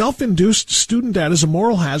 Forgiving self-induced student debt is a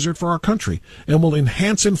moral hazard for our country and will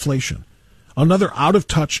enhance inflation. Another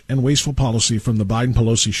out-of-touch and wasteful policy from the Biden,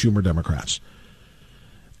 Pelosi, Schumer Democrats.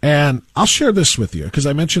 And I'll share this with you because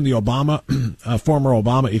I mentioned the former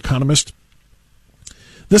Obama economist.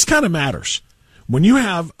 This kind of matters. When you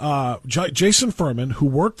have Jason Furman, who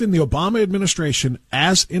worked in the Obama administration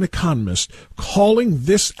as an economist, calling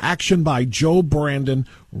this action by Joe Brandon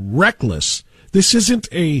reckless. This isn't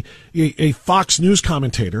a Fox News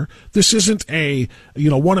commentator. This isn't a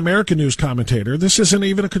One American News commentator. This isn't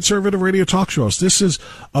even a conservative radio talk show host. This is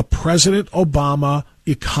a President Obama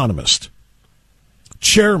economist,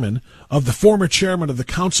 former chairman of the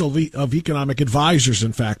Council of Economic Advisors,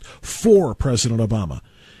 in fact, for President Obama.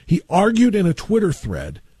 He argued in a Twitter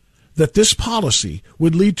thread that this policy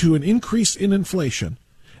would lead to an increase in inflation,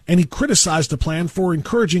 and he criticized the plan for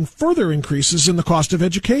encouraging further increases in the cost of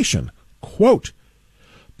education. Quote,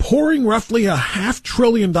 pouring roughly $500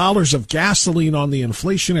 billion of gasoline on the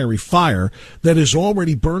inflationary fire that is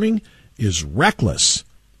already burning is reckless.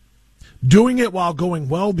 Doing it while going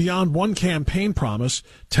well beyond one campaign promise,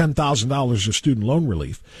 $10,000 of student loan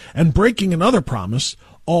relief, and breaking another promise,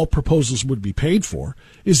 all proposals would be paid for,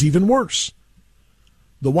 is even worse.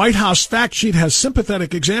 The White House fact sheet has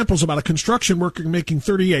sympathetic examples about a construction worker making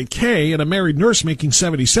 $38K and a married nurse making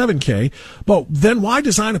 $77K, but then why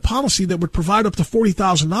design a policy that would provide up to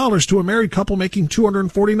 $40,000 to a married couple making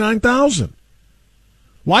 $249,000?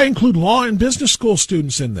 Why include law and business school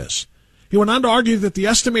students in this? He went on to argue that the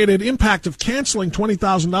estimated impact of canceling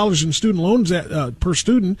 $20,000 in student loans per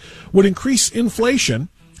student would increase inflation,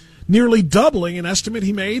 nearly doubling an estimate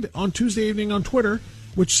he made on Tuesday evening on Twitter,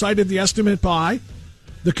 which cited the estimate by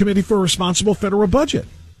the Committee for a Responsible Federal Budget.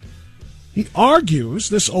 He argues,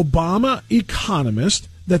 this Obama economist,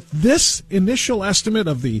 that this initial estimate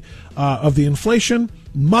of the inflation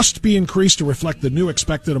must be increased to reflect the new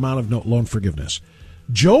expected amount of loan forgiveness.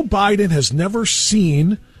 Joe Biden has never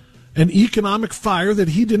seen an economic fire that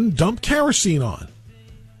he didn't dump kerosene on.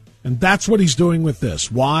 And that's what he's doing with this.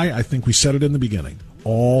 Why? I think we said it in the beginning.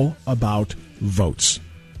 All about votes.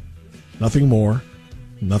 Nothing more,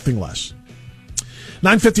 nothing less.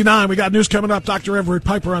 9:59, we got news coming up. Dr. Everett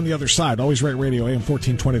Piper on the other side. Always Right Radio, AM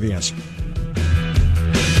 1420, The Answer.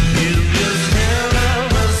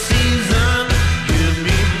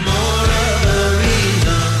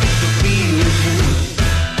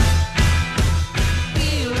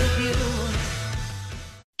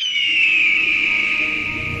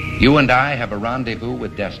 You and I have a rendezvous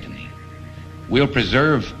with destiny. We'll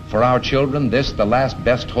preserve for our children this, the last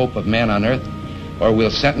best hope of man on earth, or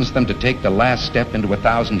we'll sentence them to take the last step into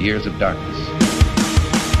 1,000 years of darkness.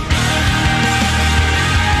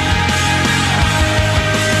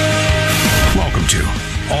 Welcome to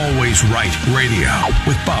Always Right Radio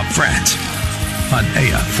with Bob Frantz on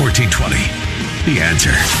AM 1420. The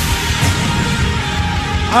Answer.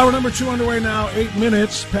 Hour number 2 underway now, 8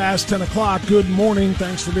 minutes past 10 o'clock. Good morning.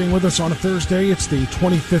 Thanks for being with us on a Thursday. It's the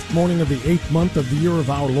 25th morning of the 8th month of the year of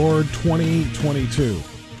our Lord, 2022.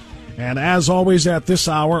 And as always at this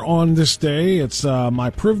hour on this day, it's my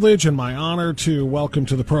privilege and my honor to welcome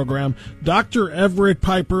to the program Dr. Everett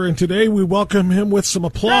Piper. And today we welcome him with some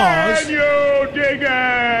applause. Can you dig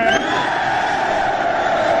it?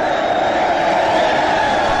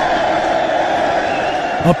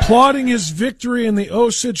 Applauding his victory in the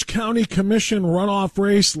Osage County Commission runoff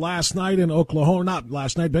race last night in Oklahoma. Not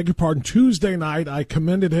last night, beg your pardon, Tuesday night. I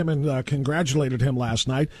commended him and congratulated him last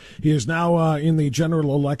night. He is now in the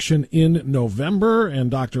general election in November.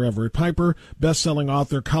 And Dr. Everett Piper, best-selling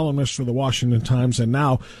author, columnist for the Washington Times, and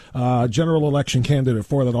now general election candidate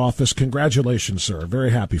for that office. Congratulations, sir.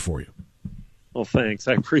 Very happy for you. Well, thanks.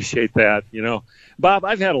 I appreciate that. You know, Bob,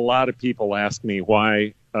 I've had a lot of people ask me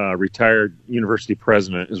why retired university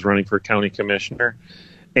president is running for county commissioner.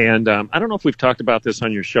 And I don't know if we've talked about this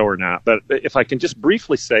on your show or not, but if I can just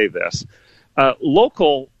briefly say this,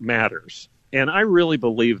 local matters. And I really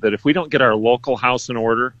believe that if we don't get our local house in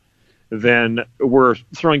order, then we're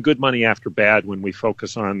throwing good money after bad when we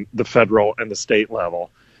focus on the federal and the state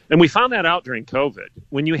level. And we found that out during COVID.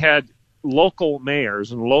 When you had local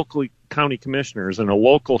mayors and local county commissioners and a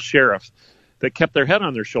local sheriff that kept their head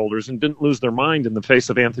on their shoulders and didn't lose their mind in the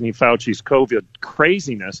face of Anthony Fauci's COVID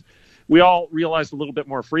craziness, we all realized a little bit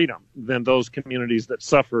more freedom than those communities that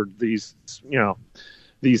suffered these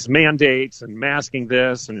mandates and masking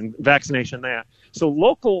this and vaccination that. So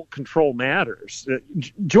local control matters.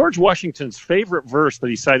 George Washington's favorite verse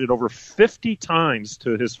that he cited over 50 times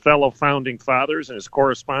to his fellow founding fathers and his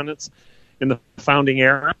correspondents in the founding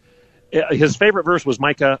era, his favorite verse was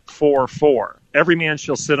Micah 4:4. Every man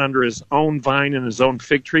shall sit under his own vine and his own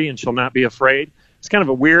fig tree and shall not be afraid. It's kind of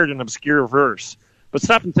a weird and obscure verse. But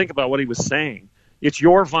stop and think about what he was saying. It's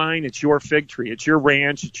your vine, it's your fig tree, it's your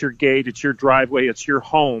ranch, it's your gate, it's your driveway, it's your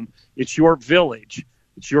home, it's your village,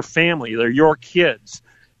 it's your family, they're your kids.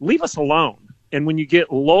 Leave us alone. And when you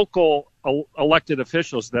get local elected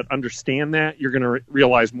officials that understand that, you're going to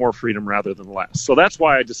realize more freedom rather than less. So that's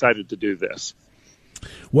why I decided to do this.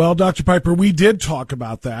 Well, Dr. Piper, we did talk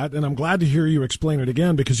about that, and I'm glad to hear you explain it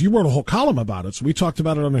again because you wrote a whole column about it. So we talked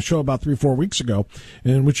about it on a show about 3-4 weeks ago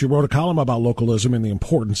in which you wrote a column about localism and the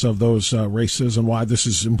importance of those races and why this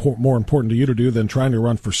is more important to you to do than trying to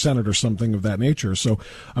run for Senate or something of that nature. So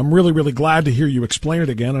I'm really, really glad to hear you explain it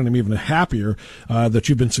again, and I'm even happier that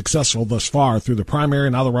you've been successful thus far through the primary,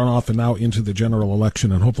 now the runoff, and now into the general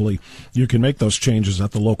election, and hopefully you can make those changes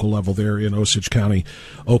at the local level there in Osage County,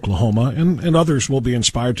 Oklahoma, and others will be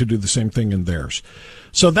inspired to do the same thing in theirs.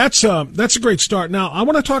 So that's a great start. Now, I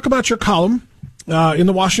want to talk about your column in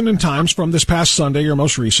the Washington Times from this past Sunday, your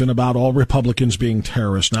most recent, about all Republicans being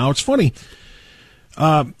terrorists. Now, it's funny.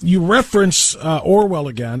 You reference Orwell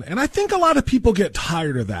again, and I think a lot of people get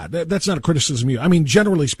tired of that. That's not a criticism of you. I mean,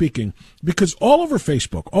 generally speaking, because all over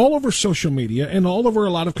Facebook, all over social media, and all over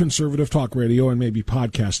a lot of conservative talk radio and maybe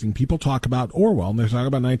podcasting, people talk about Orwell, and they talk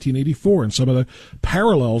about 1984 and some of the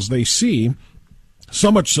parallels they see. So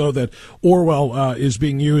much so that Orwell is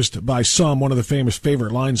being used by some, one of the famous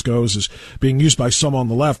favorite lines goes, is being used by some on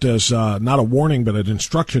the left as not a warning but an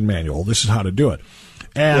instruction manual. This is how to do it.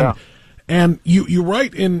 And you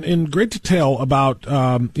write in great detail about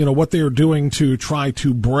what they are doing to try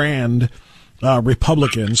to brand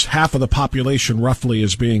Republicans, half of the population roughly,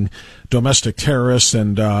 as being domestic terrorists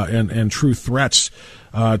and true threats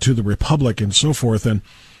to the republic and so forth. And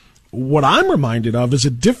what I'm reminded of is a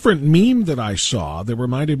different meme that I saw that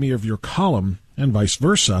reminded me of your column and vice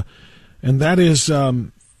versa, and that is I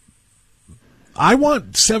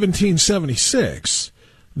want 1776.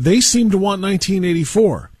 They seem to want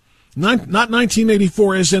 1984. Not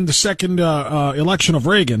 1984 as in the second election of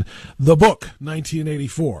Reagan, the book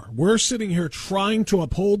 1984. We're sitting here trying to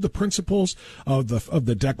uphold the principles of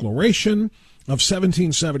the Declaration of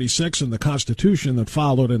 1776 and the Constitution that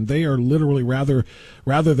followed, and they are literally rather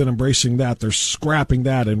than embracing that, they're scrapping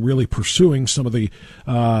that and really pursuing some of the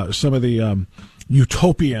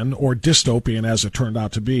utopian or dystopian, as it turned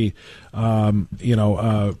out to be,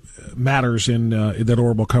 matters in that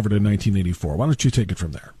Orwell covered in 1984. Why don't you take it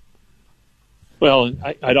from there? Well,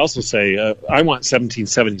 I'd also say I want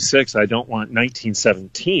 1776. I don't want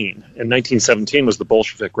 1917. And 1917 was the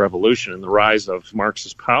Bolshevik Revolution and the rise of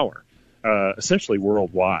Marxist power, essentially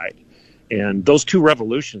worldwide. And those two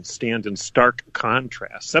revolutions stand in stark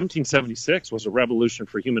contrast. 1776 was a revolution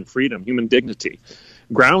for human freedom, human dignity,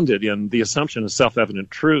 grounded in the assumption of self-evident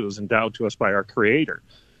truths endowed to us by our Creator.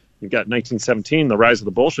 You've got 1917, the rise of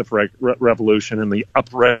the Bolshevik Revolution, and the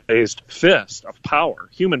upraised fist of power,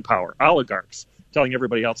 human power, oligarchs, telling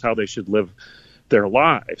everybody else how they should live their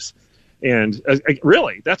lives. And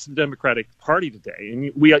really, that's the Democratic Party today.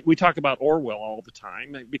 And we talk about Orwell all the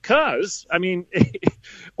time because, I mean,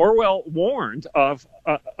 Orwell warned of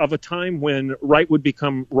a time when right would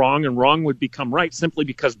become wrong and wrong would become right simply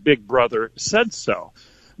because Big Brother said so.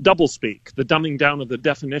 Doublespeak, the dumbing down of the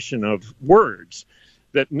definition of words,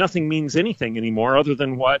 that nothing means anything anymore other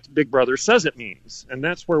than what Big Brother says it means. And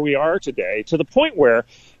that's where we are today, to the point where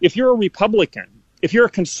if you're a Republican, if you're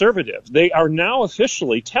a conservative, they are now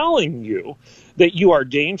officially telling you that you are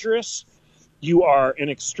dangerous, you are an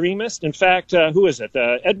extremist. In fact, who is it?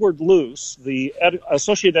 Edward Luce, the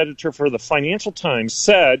associate editor for the Financial Times,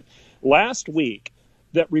 said last week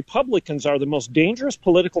that Republicans are the most dangerous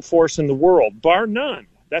political force in the world, bar none.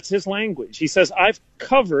 That's his language. He says, I've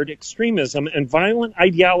covered extremism and violent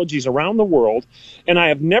ideologies around the world, and I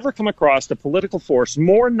have never come across a political force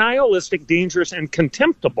more nihilistic, dangerous, and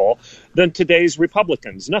contemptible than today's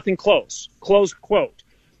Republicans. Nothing close. Close quote.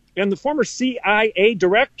 And the former CIA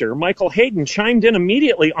director, Michael Hayden, chimed in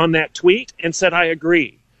immediately on that tweet and said, I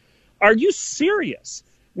agree. Are you serious?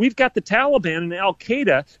 We've got the Taliban and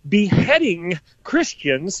Al-Qaeda beheading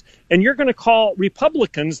Christians, and you're going to call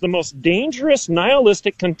Republicans the most dangerous,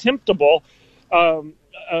 nihilistic, contemptible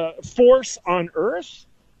force on earth?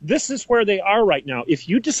 This is where they are right now. If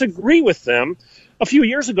you disagree with them, a few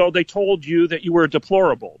years ago they told you that you were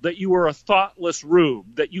deplorable, that you were a thoughtless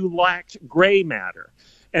rube, that you lacked gray matter.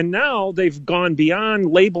 And now they've gone beyond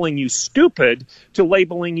labeling you stupid to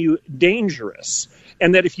labeling you dangerous.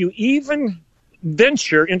 And that if you even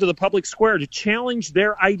venture into the public square to challenge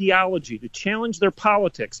their ideology, to challenge their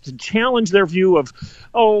politics, to challenge their view of,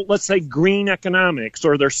 let's say green economics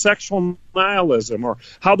or their sexual nihilism or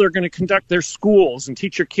how they're going to conduct their schools and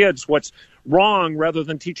teach your kids what's wrong rather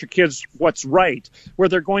than teach your kids what's right, where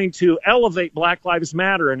they're going to elevate Black Lives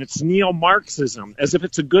Matter and its neo-Marxism as if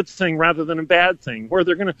it's a good thing rather than a bad thing, where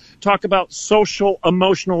they're going to talk about social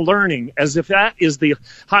emotional learning as if that is the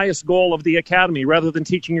highest goal of the academy rather than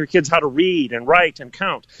teaching your kids how to read and write and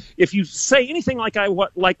count. If you say anything like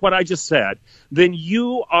what I just said, then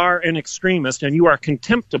you are an extremist and you are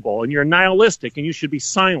contemptible and you're nihilistic and you should be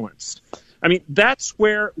silenced. I mean, that's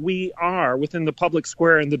where we are within the public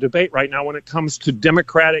square in the debate right now when it comes to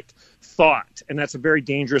democratic thought, and that's a very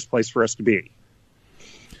dangerous place for us to be.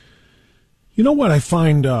 You know what I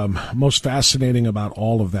find most fascinating about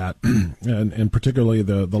all of that, and particularly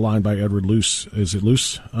the line by Edward Luce, is it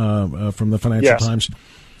Luce, from the Financial Times?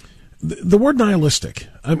 The word nihilistic,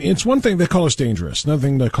 I mean, it's one thing they call us dangerous, another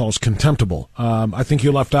thing they call us contemptible. I think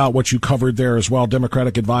you left out what you covered there as well.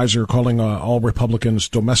 Democratic advisor calling all Republicans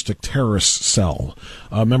domestic terrorist cell,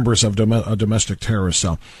 members of a domestic terrorist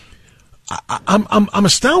cell. I'm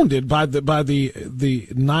astounded by the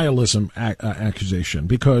nihilism accusation,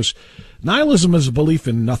 because nihilism is a belief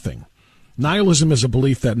in nothing. Nihilism is a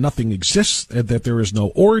belief that nothing exists, that there is no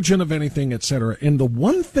origin of anything, etc. And the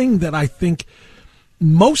one thing that I think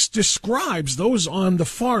most describes those on the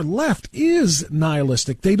far left is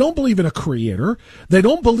nihilistic. They don't believe in a creator. They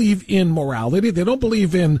don't believe in morality. They don't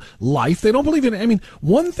believe in life. They don't believe in, I mean,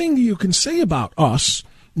 one thing you can say about us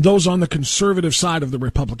those on the conservative side of the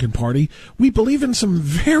Republican Party, we believe in some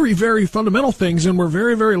very, very fundamental things, and we're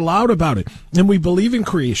very, very loud about it. And we believe in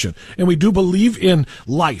creation, and we do believe in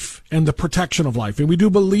life and the protection of life, and we do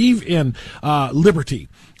believe in liberty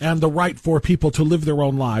and the right for people to live their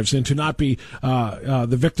own lives and to not be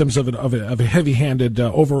the victims of a heavy-handed,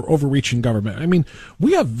 overreaching government. I mean,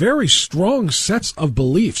 we have very strong sets of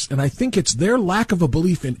beliefs, and I think it's their lack of a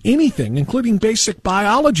belief in anything, including basic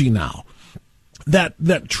biology now,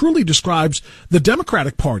 that truly describes the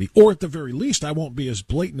Democratic Party, or at the very least, I won't be as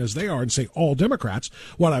blatant as they are and say all Democrats.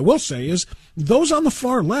 What I will say is those on the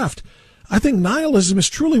far left, I think nihilism is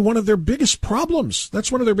truly one of their biggest problems.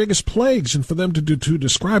 That's one of their biggest plagues, and for them to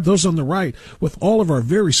describe those on the right with all of our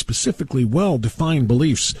very specifically well-defined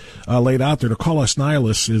beliefs laid out there, to call us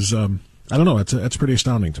nihilists is, I don't know, it's pretty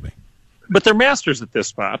astounding to me. But they're masters at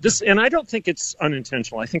this, Bob. And I don't think it's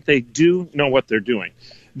unintentional. I think they do know what they're doing.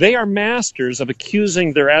 They are masters of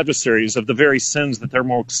accusing their adversaries of the very sins that they're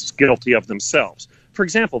most guilty of themselves. For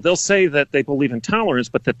example, they'll say that they believe in tolerance,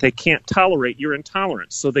 but that they can't tolerate your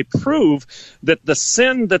intolerance. So they prove that the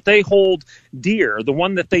sin that they hold dear, the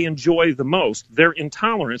one that they enjoy the most, their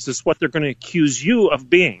intolerance, is what they're going to accuse you of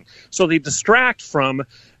being. So they distract from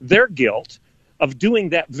their guilt of doing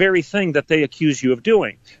that very thing that they accuse you of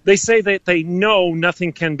doing. They say that they know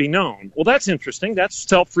nothing can be known. Well, that's interesting. That's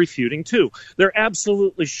self-refuting, too. They're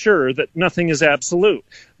absolutely sure that nothing is absolute.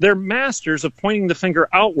 They're masters of pointing the finger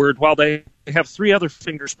outward while they have three other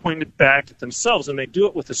fingers pointed back at themselves, and they do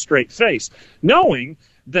it with a straight face, knowing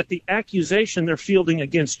that the accusation they're fielding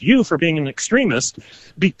against you for being an extremist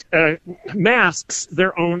masks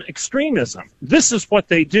their own extremism. This is what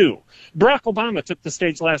they do. Barack Obama took the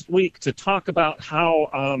stage last week to talk about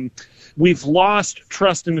how we've lost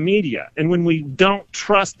trust in the media. And when we don't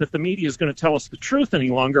trust that the media is going to tell us the truth any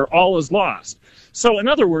longer, all is lost. So, in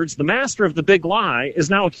other words, the master of the big lie is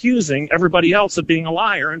now accusing everybody else of being a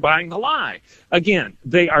liar and buying the lie. Again,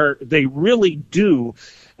 they really do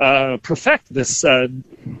perfect this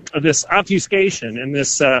obfuscation and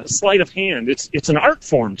this sleight of hand. It's an art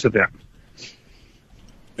form to them.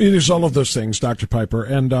 It is all of those things, Dr. Piper.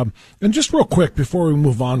 And just real quick before we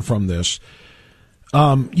move on from this,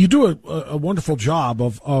 you do a wonderful job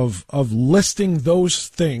of listing those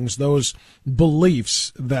things, those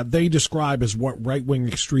beliefs that they describe as what right-wing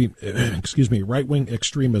extremism,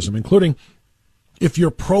 including if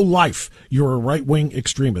you're pro-life, you're a right-wing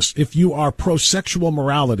extremist. If you are pro-sexual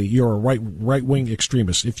morality, you're a right-wing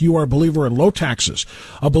extremist. If you are a believer in low taxes,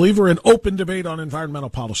 a believer in open debate on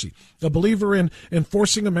environmental policy, a believer in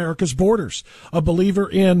enforcing America's borders, a believer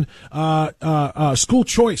in school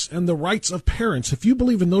choice and the rights of parents, if you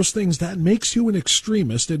believe in those things, that makes you an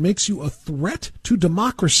extremist. It makes you a threat to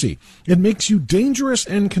democracy. It makes you dangerous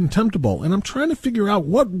and contemptible. And I'm trying to figure out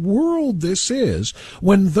what world this is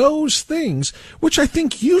when those things, which I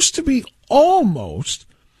think used to be almost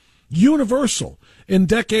universal in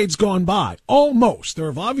decades gone by. Almost. There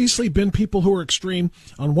have obviously been people who are extreme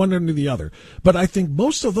on one end or the other. But I think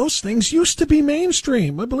most of those things used to be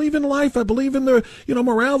mainstream. I believe in life. I believe in the,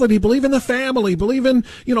 morality, believe in the family, believe in,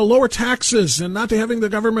 lower taxes and not having the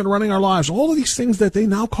government running our lives. All of these things that they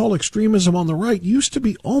now call extremism on the right used to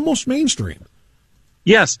be almost mainstream.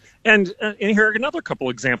 Yes. And here are another couple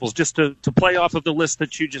examples just to play off of the list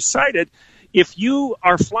that you just cited. If you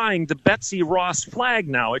are flying the Betsy Ross flag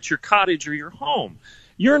now at your cottage or your home,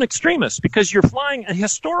 you're an extremist because you're flying a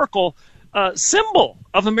historical symbol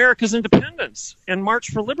of America's independence and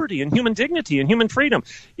march for liberty and human dignity and human freedom.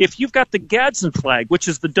 If you've got the Gadsden flag, which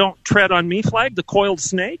is the Don't Tread on Me flag, the coiled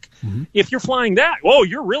snake, if you're flying that,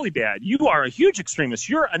 you're really bad. You are a huge extremist.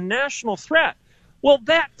 You're a national threat. Well,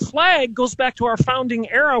 that flag goes back to our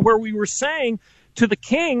founding era where we were saying to the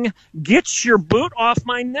king, get your boot off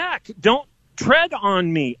my neck. Don't tread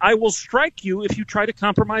on me. I will strike you if you try to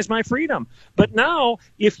compromise my freedom. But now,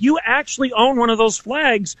 if you actually own one of those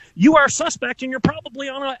flags, you are suspect and you're probably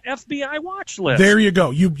on an FBI watch list. There you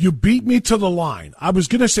go. You beat me to the line. I was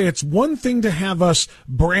going to say it's one thing to have us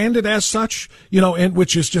branded as such, and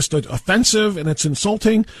which is just offensive and it's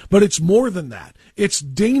insulting, but it's more than that. It's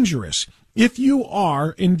dangerous. If you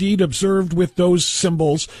are indeed observed with those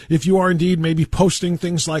symbols, if you are indeed maybe posting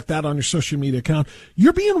things like that on your social media account,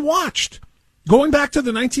 you're being watched. Going back to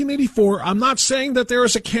the 1984, I'm not saying that there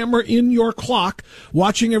is a camera in your clock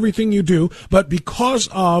watching everything you do, but because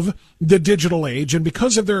of the digital age and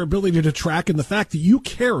because of their ability to track and the fact that you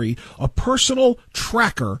carry a personal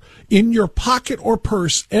tracker in your pocket or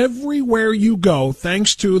purse everywhere you go,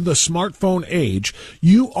 thanks to the smartphone age,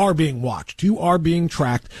 you are being watched. You are being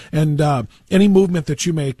tracked. And any movement that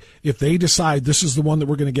you make, if they decide this is the one that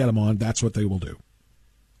we're going to get them on, that's what they will do.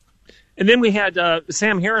 And then we had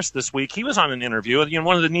Sam Harris this week. He was on an interview,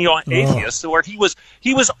 one of the neo-atheists, where he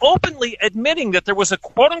was openly admitting that there was a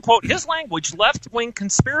quote-unquote, his language, left-wing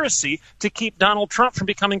conspiracy to keep Donald Trump from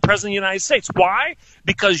becoming president of the United States. Why?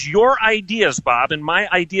 Because your ideas, Bob, and my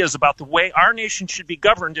ideas about the way our nation should be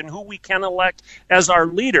governed and who we can elect as our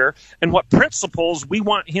leader and what principles we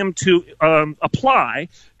want him to apply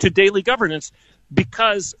to daily governance,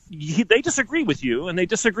 because they disagree with you and they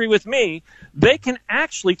disagree with me, they can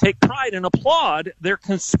actually take pride and applaud their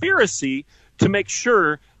conspiracy to make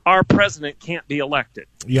sure our president can't be elected.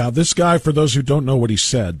 Yeah, this guy, for those who don't know what he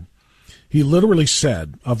said, he literally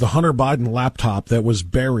said of the Hunter Biden laptop that was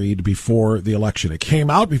buried before the election. It came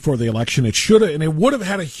out before the election. It should have, and it would have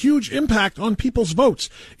had a huge impact on people's votes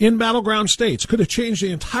in battleground states. Could have changed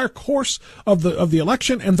the entire course of the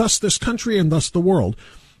election, and thus this country and thus the world.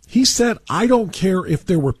 He said, I don't care if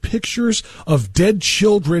there were pictures of dead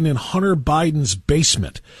children in Hunter Biden's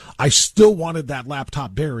basement. I still wanted that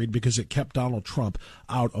laptop buried because it kept Donald Trump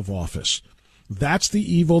out of office. That's the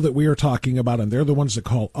evil that we are talking about, and they're the ones that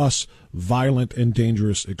call us violent and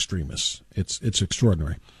dangerous extremists. It's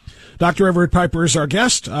extraordinary. Dr. Everett Piper is our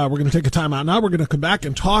guest. We're going to take a time out now. We're going to come back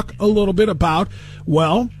and talk a little bit about,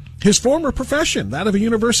 well, his former profession, that of a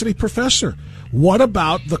university professor. What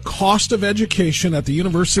about the cost of education at the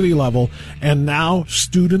university level and now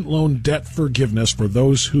student loan debt forgiveness for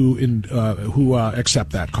those who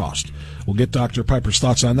accept that cost? We'll get Dr. Piper's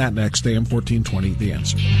thoughts on that next. AM 1420, The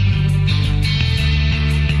Answer.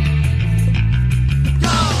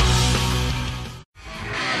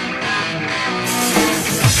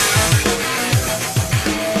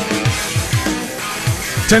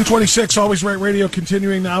 .1026, Always Right Radio,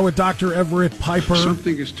 continuing now with Dr. Everett Piper.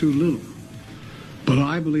 Something is too little, but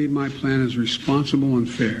I believe my plan is responsible and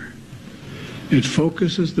fair. It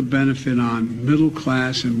focuses the benefit on middle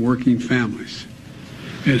class and working families.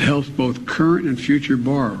 It helps both current and future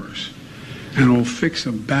borrowers, and will fix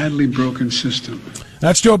a badly broken system.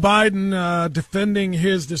 That's Joe Biden defending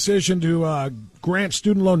his decision to grant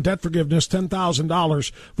student loan debt forgiveness,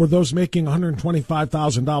 $10,000 for those making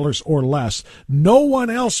 $125,000 or less. No one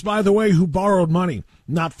else, by the way, who borrowed money,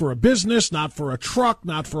 not for a business, not for a truck,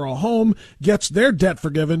 not for a home, gets their debt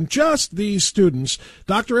forgiven, just these students.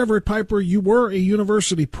 Dr. Everett Piper, you were a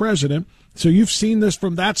university president, so you've seen this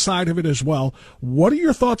from that side of it as well. What are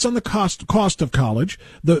your thoughts on the cost of college,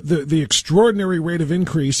 the extraordinary rate of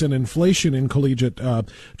increase in inflation in collegiate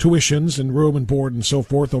tuitions and room and board and so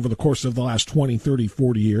forth over the course of the last 20, 30,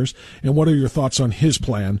 40 years? And what are your thoughts on his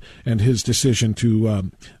plan and his decision to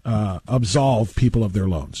absolve people of their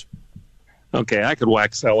loans? Okay, I could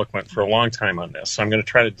wax eloquent for a long time on this, so I'm going to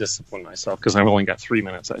try to discipline myself because I've only got 3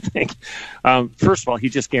 minutes, I think. First of all, he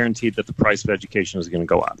just guaranteed that the price of education is going to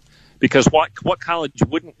go up. Because what college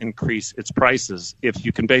wouldn't increase its prices if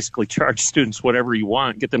you can basically charge students whatever you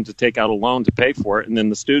want, get them to take out a loan to pay for it, and then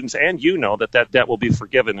the students and you know that debt will be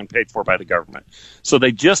forgiven and paid for by the government. So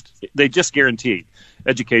they just guaranteed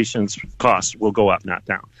education's costs will go up, not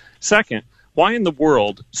down. Second, why in the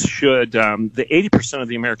world should the 80% of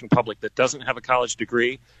the American public that doesn't have a college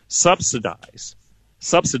degree subsidize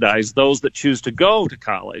those that choose to go to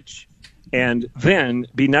college and then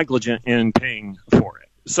be negligent in paying for it?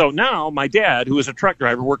 So now my dad, who is a truck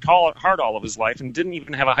driver, worked hard all of his life and didn't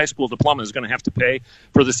even have a high school diploma, is going to have to pay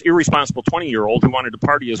for this irresponsible 20-year-old who wanted to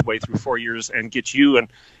party his way through 4 years and get you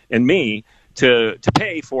and me to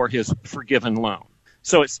pay for his forgiven loan.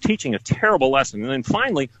 So it's teaching a terrible lesson. And then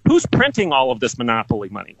finally, who's printing all of this monopoly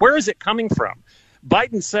money? Where is it coming from?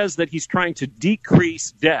 Biden says that he's trying to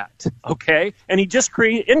decrease debt, okay? And he just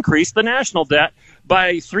increased the national debt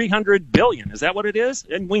by $300 billion. Is that what it is?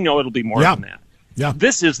 And we know it'll be more than that. Yeah.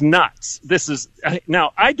 This is nuts.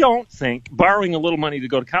 Now, I don't think borrowing a little money to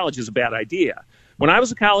go to college is a bad idea. When I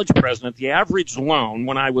was a college president, the average loan,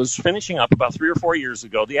 when I was finishing up about 3 or 4 years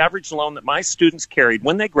ago, the average loan that my students carried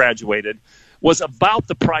when they graduated was about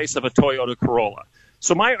the price of a Toyota Corolla.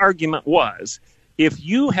 So my argument was, if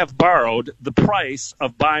you have borrowed the price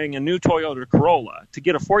of buying a new Toyota Corolla to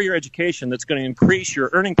get a 4-year education that's going to increase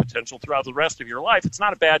your earning potential throughout the rest of your life, it's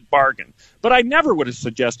not a bad bargain. But I never would have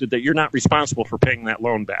suggested that you're not responsible for paying that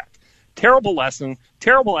loan back. Terrible lesson,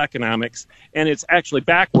 terrible economics, and it's actually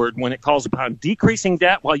backward when it calls upon decreasing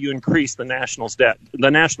debt while you increase the national debt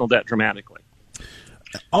dramatically.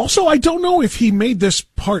 Also, I don't know if he made this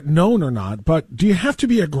part known or not, but do you have to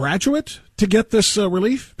be a graduate to get this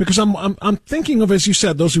relief? Because I'm thinking of, as you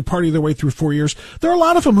said, those who party their way through 4 years. There are a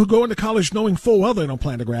lot of them who go into college knowing full well they don't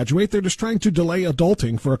plan to graduate. They're just trying to delay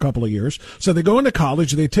adulting for a couple of years. So they go into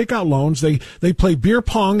college, they take out loans, they play beer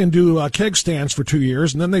pong and do keg stands for 2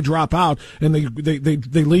 years, and then they drop out and they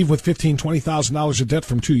leave with $15,000-$20,000 of debt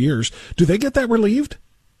from 2 years. Do they get that relieved?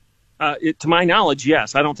 To my knowledge,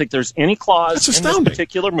 yes. I don't think there's any clause in this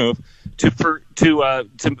particular move to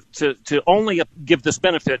only give this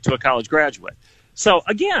benefit to a college graduate. So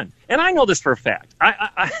again, and I know this for a fact,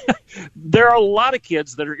 there are a lot of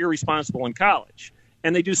kids that are irresponsible in college,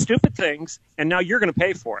 and they do stupid things, and now you're going to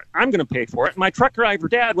pay for it. I'm going to pay for it. My truck driver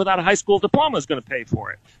dad without a high school diploma is going to pay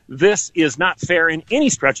for it. This is not fair in any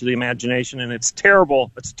stretch of the imagination, and it's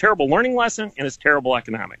terrible. It's a terrible learning lesson, and it's terrible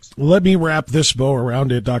economics. Let me wrap this bow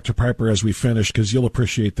around it, Dr. Piper, as we finish, because you'll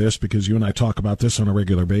appreciate this, because you and I talk about this on a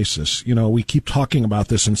regular basis. You know, we keep talking about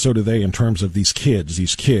this, and so do they, in terms of these kids.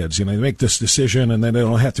 You know, they make this decision, and then they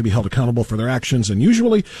don't have to be held accountable for their actions, and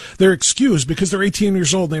usually they're excused because they're 18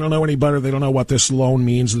 years old. They don't know any better. They don't know what this loan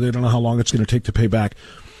means. They don't know how long it's going to take to pay back.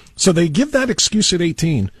 So they give that excuse at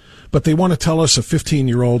 18, but they want to tell us a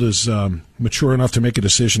 15-year-old is mature enough to make a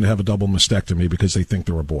decision to have a double mastectomy because they think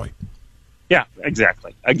they're a boy. Yeah,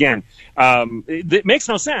 exactly. Again, it makes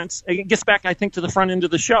no sense. It gets back, I think, to the front end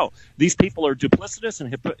of the show. These people are duplicitous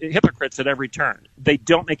and hypocrites at every turn. They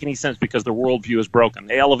don't make any sense because their worldview is broken.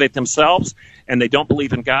 They elevate themselves, and they don't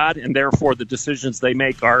believe in God, and therefore the decisions they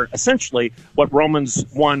make are essentially what Romans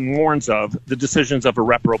 1 warns of, the decisions of a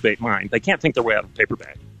reprobate mind. They can't think their way out of a paper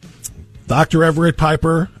bag. Dr. Everett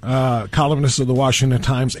Piper, columnist of the Washington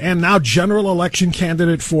Times, and now general election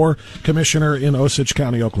candidate for commissioner in Osage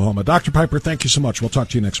County, Oklahoma. Dr. Piper, thank you so much. We'll talk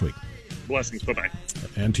to you next week. Blessings. Bye-bye.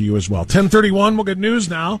 And to you as well. 10:31, we'll get news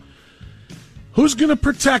now. Who's going to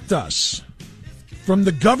protect us from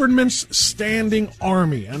the government's standing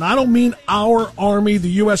army? And I don't mean our army,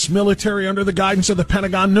 the U.S. military under the guidance of the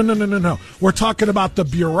Pentagon. No. We're talking about the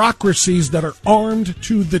bureaucracies that are armed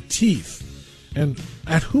to the teeth. And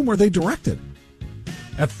at whom are they directed?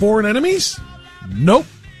 At foreign enemies? Nope.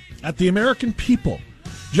 At the American people.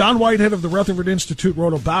 John Whitehead of the Rutherford Institute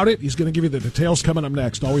wrote about it. He's going to give you the details coming up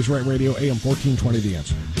next. Always Right Radio, AM 1420, The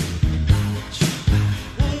Answer.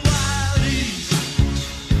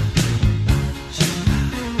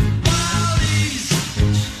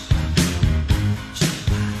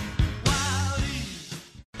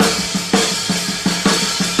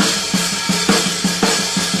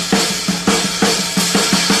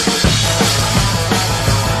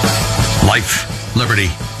 Life, liberty,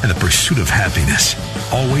 and the pursuit of happiness.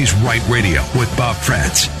 Always Right Radio with Bob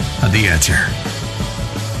Frantz on The Answer.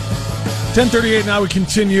 10:38 now. We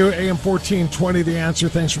continue. AM 1420, The Answer.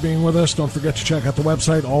 Thanks for being with us. Don't forget to check out the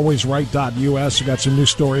website, alwaysright.us. We've got some new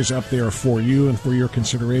stories up there for you and for your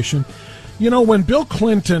consideration. You know, when Bill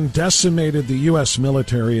Clinton decimated the U.S.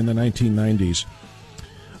 military in the 1990s,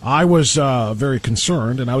 I was very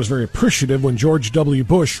concerned, and I was very appreciative when George W.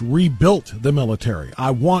 Bush rebuilt the military. I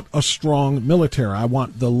want a strong military. I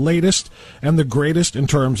want the latest and the greatest in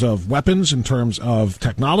terms of weapons, in terms of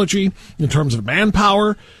technology, in terms of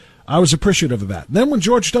manpower. I was appreciative of that. Then when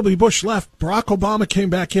George W. Bush left, Barack Obama came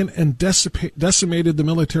back in and decimated the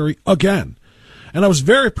military again. And I was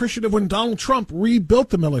very appreciative when Donald Trump rebuilt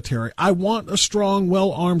the military. I want a strong,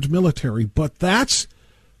 well-armed military, but that's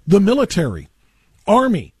the military.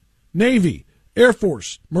 Army, Navy, Air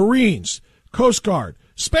Force, Marines, Coast Guard,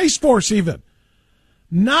 Space Force even.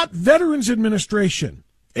 Not Veterans Administration,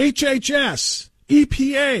 HHS,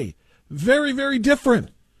 EPA. Very, very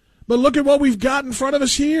different. But look at what we've got in front of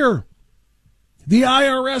us here. The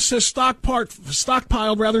IRS has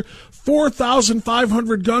stockpiled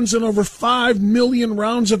 4,500 guns and over 5 million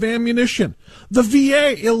rounds of ammunition. The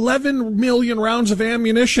VA, 11 million rounds of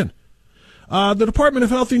ammunition. The Department of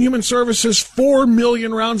Health and Human Services, 4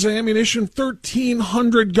 million rounds of ammunition,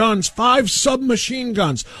 1,300 guns, 5 submachine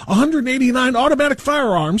guns, 189 automatic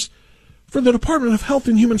firearms for the Department of Health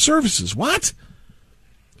and Human Services. What?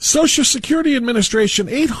 Social Security Administration,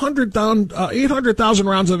 800,000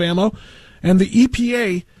 rounds of ammo, and the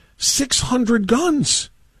EPA, 600 guns.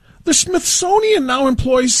 The Smithsonian now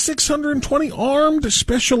employs 620 armed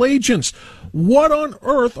special agents. What on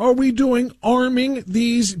earth are we doing arming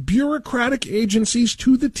these bureaucratic agencies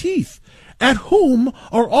to the teeth? At whom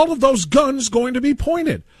are all of those guns going to be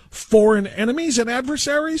pointed? Foreign enemies and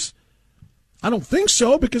adversaries? I don't think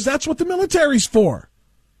so, because that's what the military's for.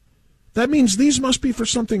 That means these must be for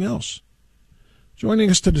something else.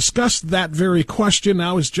 Joining us to discuss that very question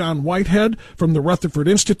now is John Whitehead from the Rutherford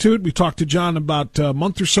Institute. We talked to John about a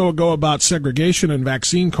month or so ago about segregation and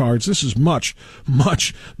vaccine cards. This is much,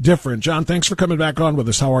 much different. John, thanks for coming back on with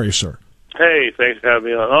us. How are you, sir? Hey, thanks for having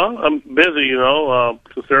me on. I'm busy,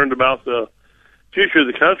 concerned about the future of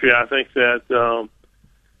the country. I think that,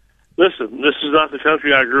 listen, this is not the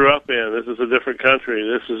country I grew up in. This is a different country.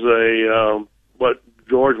 This is what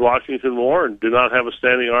George Washington warned, do not have a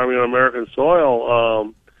standing army on American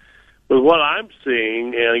soil. With what I'm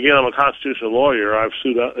seeing, and again, I'm a constitutional lawyer. I've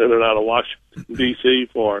sued in and out of Washington, D.C.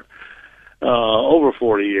 for over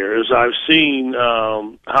 40 years. I've seen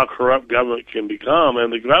how corrupt government can become,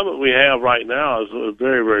 and the government we have right now is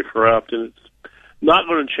very, very corrupt, and it's not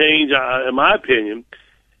going to change, in my opinion.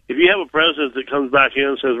 If you have a president that comes back in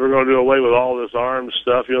and says we're going to do away with all this arms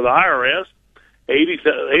stuff, the IRS,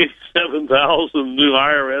 87,000 new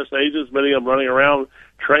IRS agents, many of them running around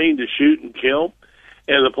trained to shoot and kill.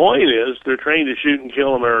 And the point is, they're trained to shoot and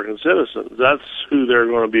kill American citizens. That's who they're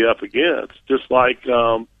going to be up against, just like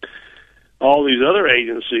all these other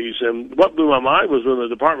agencies. And what blew my mind was when the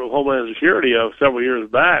Department of Homeland Security several years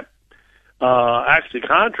back actually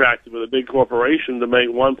contracted with a big corporation to make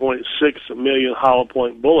 1.6 million hollow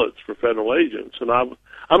point bullets for federal agents. And I'm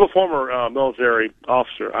a former military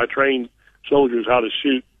officer. I trained soldiers how to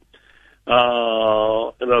shoot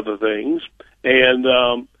and other things. And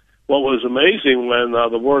what was amazing when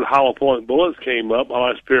the word hollow point bullets came up,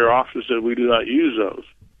 my superior officer said, we do not use those.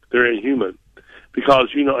 They're inhuman. Because,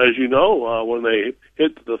 as you know, when they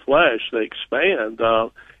hit the flesh, they expand.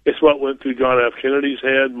 It's what went through John F. Kennedy's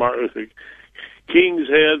head, Martin Luther King's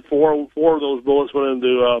head. Four of those bullets went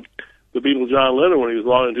into the Beatle John Lennon when he was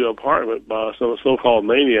locked into an apartment by some so-called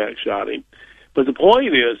maniac shot him. But the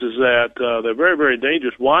point is that they're very, very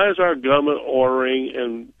dangerous. Why is our government ordering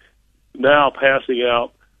and now passing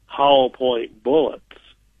out hollow point bullets?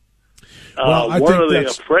 What are they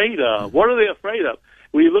afraid of? What are they afraid of?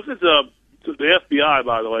 When you look at the FBI,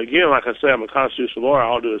 by the way, again, like I say, I'm a constitutional lawyer.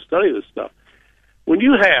 I'll do a study of this stuff. When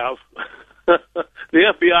you have the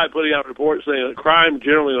FBI putting out reports saying that crime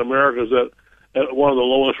generally in America is at one of the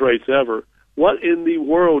lowest rates ever, what in the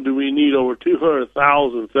world do we need over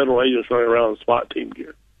 200,000 federal agents running around in SWAT team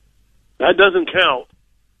gear? That doesn't count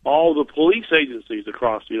all the police agencies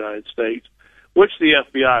across the United States, which the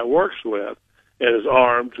FBI works with and is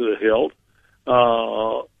armed to the hilt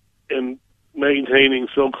in maintaining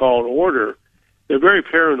so-called order. They're very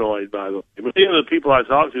paranoid, by the way. But the people I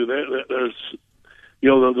talk to, there's,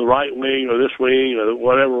 the right wing or this wing or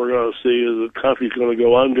whatever we're going to see is the country's going to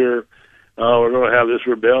go under. We're going to have this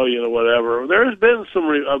rebellion or whatever. There's been some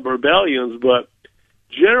rebellions, but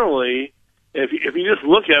generally, if you just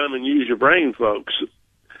look at them and use your brain, folks,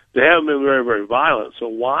 they haven't been very, very violent. So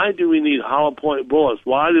why do we need hollow point bullets?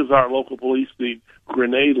 Why does our local police need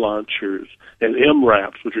grenade launchers and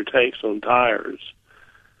MRAPs, which are tanks on tires?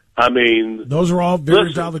 I mean, those are all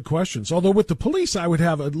very valid questions. Although with the police, I would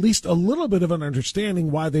have at least a little bit of an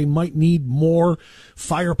understanding why they might need more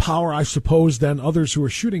firepower, I suppose, than others who are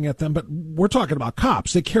shooting at them. But we're talking about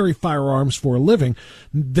cops. They carry firearms for a living.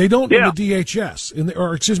 They don't in the DHS, in the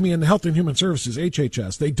Health and Human Services,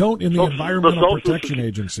 HHS. They don't in the Environmental Protection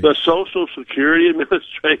Agency. The Social Security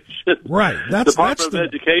Administration. Right. Department of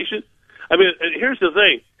Education. I mean, here's the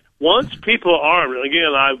thing. Once people are armed, and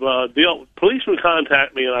again, policemen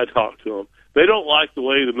contact me and I talk to them. They don't like the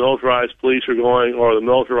way the militarized police are going or the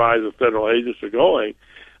militarized and federal agents are going.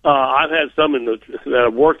 I've had some that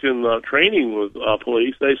have worked in training with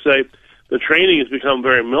police. They say the training has become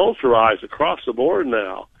very militarized across the board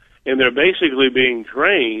now, and they're basically being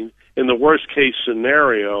trained in the worst case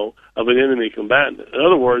scenario of an enemy combatant. In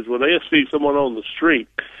other words, when they see someone on the street,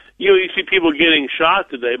 you see people getting shot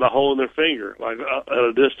today by holding their finger, like at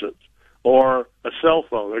a distance, or a cell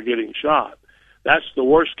phone. They're getting shot. That's the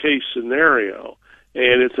worst case scenario,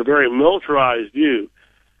 and it's a very militarized view.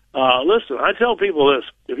 Listen, I tell people this: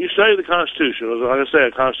 if you study the Constitution, as I say,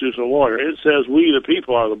 a constitutional lawyer, it says we, the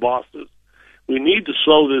people, are the bosses. We need to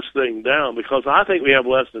slow this thing down because I think we have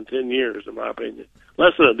less than 10 years, in my opinion,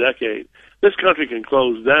 less than a decade. This country can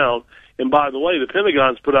close down. And by the way, the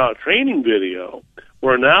Pentagon's put out a training video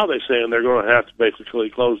where now they're saying they're going to have to basically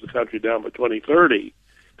close the country down by 2030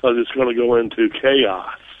 because it's going to go into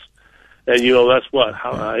chaos. And, that's what,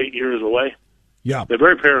 8 years away? Yeah. They're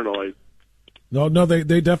very paranoid. No,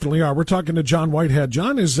 they definitely are. We're talking to John Whitehead.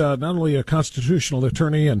 John is not only a constitutional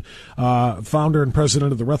attorney and founder and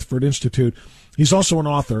president of the Rutherford Institute, he's also an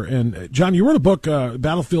author. And, John, you wrote a book,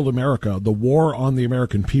 Battlefield America, The War on the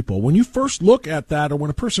American People. When you first look at that, or when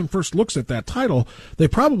a person first looks at that title, they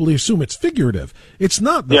probably assume it's figurative. It's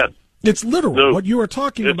not, though. Yes. It's literal. No, what you are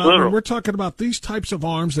talking it's about literal. when we're talking about these types of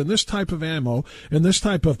arms and this type of ammo and this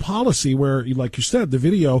type of policy where, like you said, the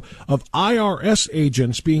video of IRS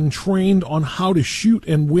agents being trained on how to shoot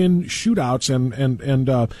and win shootouts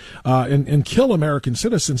and kill American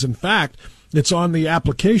citizens. In fact, it's on the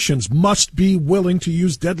applications, must be willing to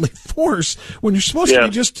use deadly force, when you're supposed to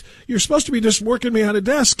be just working behind a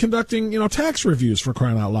desk conducting, tax reviews, for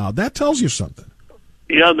crying out loud. That tells you something.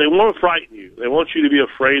 Yeah, they want to frighten you. They want you to be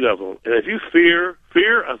afraid of them. And if you fear,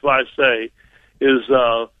 as I say, is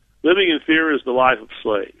living in fear is the life of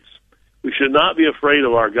slaves. We should not be afraid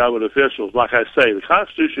of our government officials. Like I say, the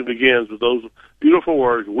Constitution begins with those beautiful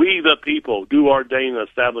words, we the people do ordain and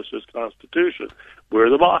establish this Constitution. We're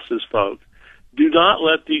the bosses, folks. Do not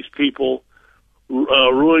let these people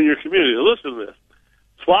ruin your community. Now, listen to this.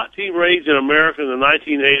 SWAT team raids in America in the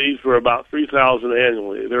 1980s were about 3,000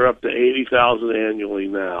 annually. They're up to 80,000 annually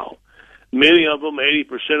now. Many of them,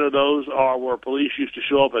 80% of those, are where police used to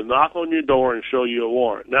show up and knock on your door and show you a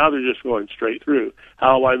warrant. Now they're just going straight through.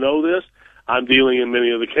 How do I know this? I'm dealing in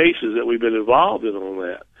many of the cases that we've been involved in on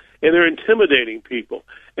that. And they're intimidating people.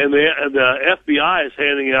 And the FBI is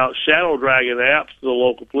handing out shadow dragon apps to the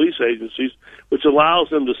local police agencies, which allows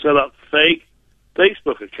them to set up fake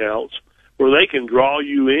Facebook accounts where they can draw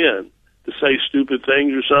you in to say stupid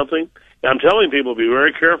things or something. And I'm telling people, be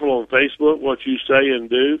very careful on Facebook what you say and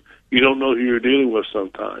do. You don't know who you're dealing with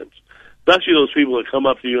sometimes. Especially those people that come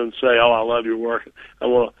up to you and say, oh, I love your work. I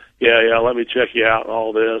want to, let me check you out and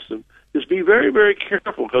all this. And just be very, very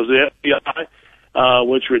careful, because the FBI,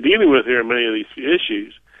 which we're dealing with here in many of these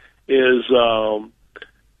issues, is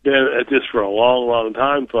been at this for a long, long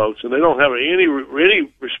time, folks, and they don't have any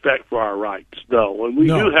respect for our rights. No, and we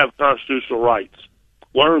do have constitutional rights.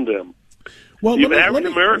 Learn them. Well, the average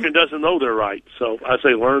American doesn't know their rights, so I say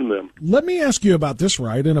learn them. Let me ask you about this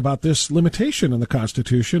right and about this limitation in the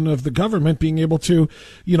Constitution of the government being able to,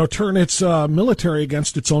 turn its military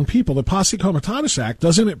against its own people. The Posse Comitatus Act,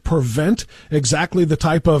 doesn't it prevent exactly the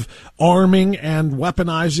type of arming and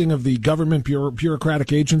weaponizing of the government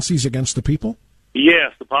bureaucratic agencies against the people?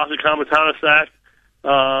 Yes, the Posse Comitatus Act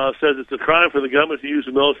says it's a crime for the government to use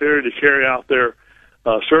the military to carry out their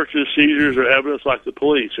searches, seizures, or evidence like the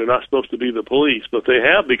police. They're not supposed to be the police, but they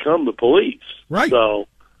have become the police. Right. So,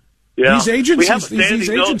 yeah. These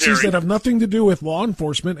agencies that have nothing to do with law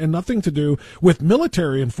enforcement and nothing to do with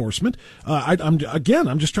military enforcement. I'm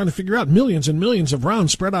just trying to figure out millions and millions of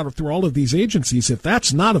rounds spread out through all of these agencies. If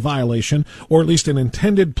that's not a violation, or at least an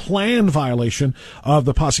intended planned violation of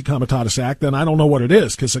the Posse Comitatus Act, then I don't know what it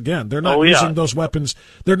is. Because again, they're not using those weapons.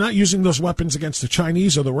 They're not using those weapons against the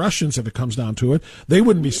Chinese or the Russians. If it comes down to it, they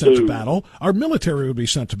wouldn't be sent to battle. Our military would be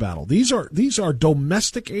sent to battle. These are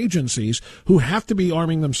domestic agencies who have to be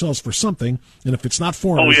arming themselves for something, and if it's not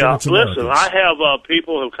foreigners, then it's Americans. Listen, I have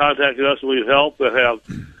people who have contacted us and we've helped that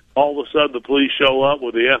have all of a sudden the police show up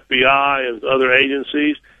with the FBI and other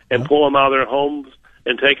agencies and pull them out of their homes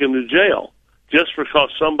and take them to jail just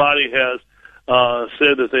because somebody has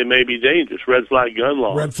said that they may be dangerous. Red flag gun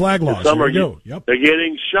laws. Red flag laws. They're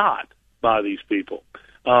getting shot by these people.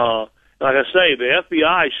 Like I say, the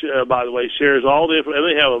FBI, by the way, shares all the information,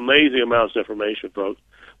 and they have amazing amounts of information, folks.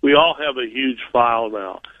 We all have a huge file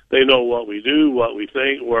now. They know what we do, what we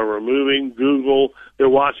think, where we're moving. Google, they're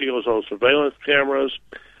watching us on surveillance cameras.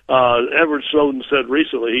 Everett said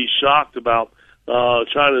recently he's shocked about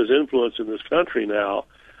China's influence in this country now.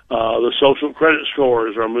 The social credit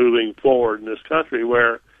scores are moving forward in this country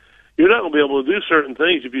where you're not going to be able to do certain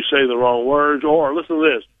things if you say the wrong words, or, listen to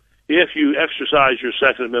this, if you exercise your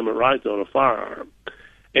Second Amendment right to own a firearm.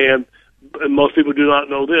 And most people do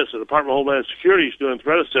not know this. The Department of Homeland Security is doing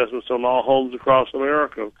threat assessments on all homes across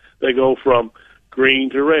America. They go from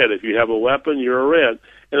green to red. If you have a weapon, you're a red.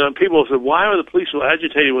 And then people said, why are the police so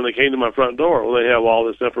agitated when they came to my front door? Well, they have all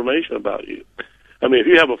this information about you. I mean, if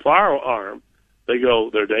you have a firearm, they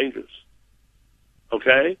go, they're dangerous.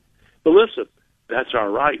 Okay? But listen, that's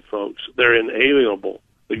our right, folks. They're inalienable.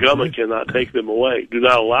 The government cannot take them away. Do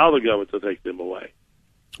not allow the government to take them away.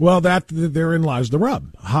 Well, therein lies the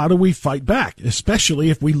rub. How do we fight back, especially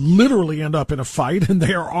if we literally end up in a fight and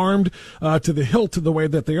they are armed to the hilt the way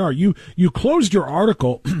that they are? You closed your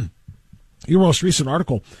article, your most recent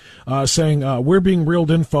article, saying, we're being reeled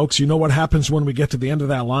in, folks. You know what happens when we get to the end of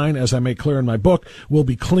that line, as I make clear in my book, we'll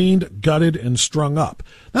be cleaned, gutted, and strung up.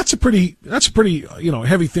 That's a pretty,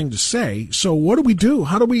 heavy thing to say. So what do we do?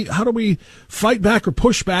 How do we fight back or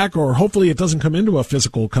push back, or hopefully it doesn't come into a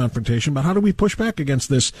physical confrontation, but how do we push back against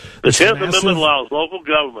this? The 10th Amendment allows local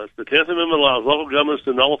governments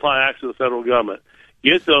to nullify acts of the federal government.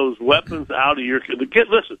 Get those weapons out of your,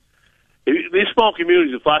 listen, These small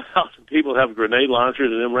communities of 5,000 people have grenade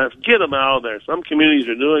launchers and MRAPs. Get them out of there. Some communities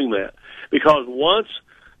are doing that because once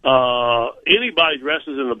anybody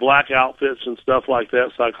dresses in the black outfits and stuff like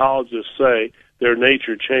that, psychologists say their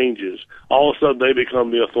nature changes. All of a sudden, they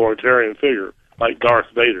become the authoritarian figure, like Darth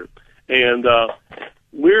Vader. And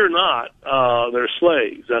we're not their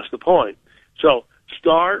slaves. That's the point. So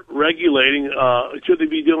start regulating. Should they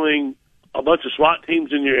be doing a bunch of SWAT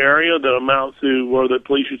teams in your area that amount to where the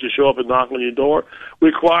police used to show up and knock on your door?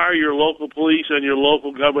 Require your local police and your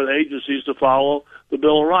local government agencies to follow the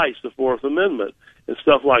Bill of Rights, the Fourth Amendment, and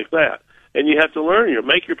stuff like that. And you have to learn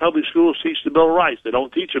make your public schools teach the Bill of Rights. They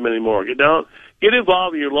don't teach them anymore. Get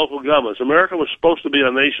involved in your local governments. America was supposed to be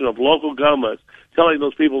a nation of local governments, telling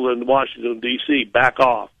those people in Washington, D.C., back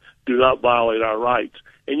off, do not violate our rights.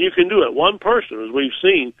 And you can do it. One person, as we've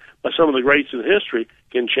seen by some of the greats in history,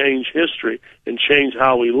 can change history and change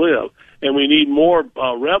how we live. And we need more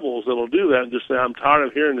rebels that will do that and just say, I'm tired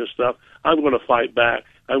of hearing this stuff. I'm going to fight back.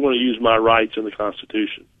 I'm going to use my rights in the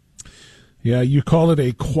Constitution. Yeah, you call it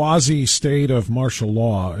a quasi-state of martial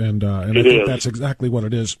law, and I think that's exactly what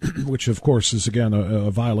it is, which, of course, is, again, a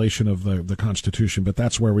violation of the Constitution. But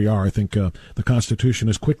that's where we are. I think the Constitution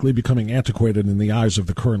is quickly becoming antiquated in the eyes of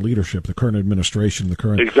the current leadership, the current administration, the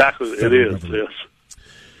current Exactly, it is, government. Yes.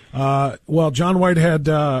 Well, John Whitehead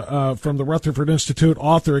from the Rutherford Institute,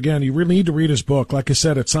 author, again, you really need to read his book. Like I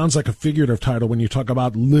said, it sounds like a figurative title when you talk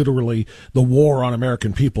about literally the war on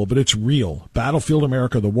American people, but it's real. Battlefield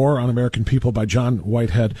America, The War on American People by John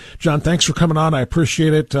Whitehead. John, thanks for coming on. I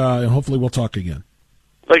appreciate it, and hopefully we'll talk again.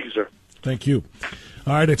 Thank you, sir. Thank you.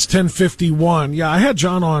 All right, it's 10:51. Yeah, I had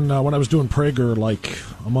John on when I was doing Prager like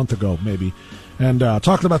a month ago, maybe, and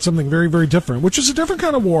talking about something very, very different, which is a different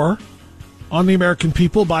kind of war on the American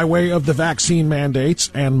people by way of the vaccine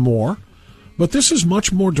mandates and more. But this is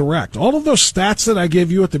much more direct. All of those stats that I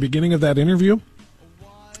gave you at the beginning of that interview,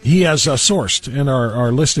 he has sourced and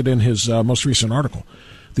are listed in his most recent article.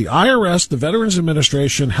 The IRS, the Veterans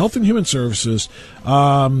Administration, Health and Human Services,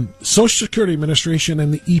 Social Security Administration,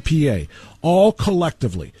 and the EPA, all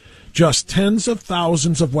collectively, just tens of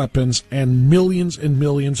thousands of weapons and millions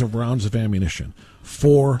of rounds of ammunition.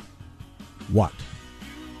 For what?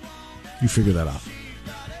 You figure that out.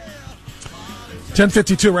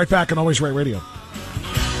 10:52, right back on Always Right Radio.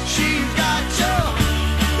 She's got your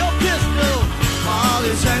pistol.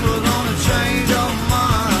 Molly's angle gonna change your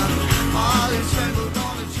mind. Molly's angle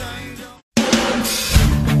gonna change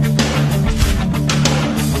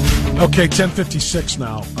your... Okay, 10:56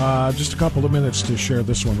 now. Just a couple of minutes to share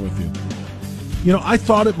this one with you. You know, I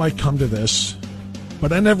thought it might come to this,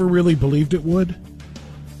 but I never really believed it would.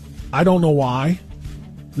 I don't know why.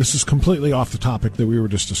 This is completely off the topic that we were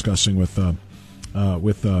just discussing with John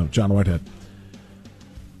Whitehead.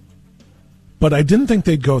 But I didn't think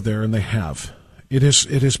they'd go there, and they have. It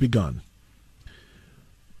has begun.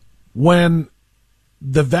 When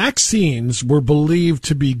the vaccines were believed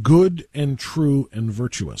to be good and true and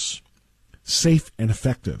virtuous, safe and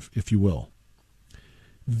effective, if you will,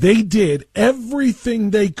 they did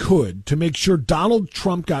everything they could to make sure Donald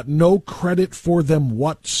Trump got no credit for them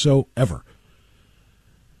whatsoever.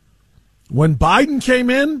 When Biden came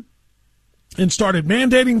in and started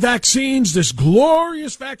mandating vaccines, this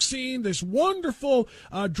glorious vaccine, this wonderful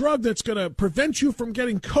drug that's going to prevent you from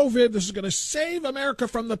getting COVID, this is going to save America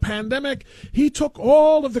from the pandemic, he took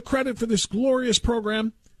all of the credit for this glorious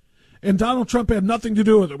program, and Donald Trump had nothing to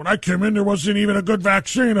do with it. When I came in, there wasn't even a good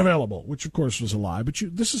vaccine available, which, of course, was a lie. But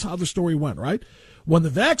this is how the story went, right? When the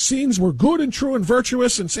vaccines were good and true and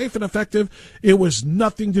virtuous and safe and effective, it was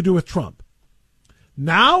nothing to do with Trump.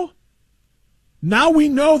 Now we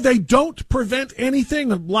know they don't prevent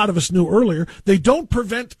anything. A lot of us knew earlier. They don't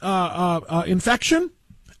prevent infection,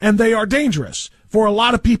 and they are dangerous for a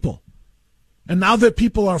lot of people. And now that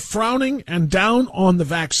people are frowning and down on the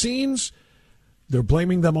vaccines, they're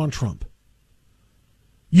blaming them on Trump.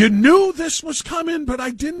 You knew this was coming, but I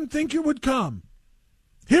didn't think it would come.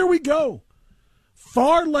 Here we go.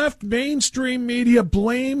 Far-left mainstream media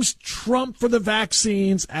blames Trump for the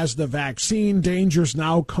vaccines as the vaccine dangers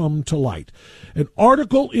now come to light. An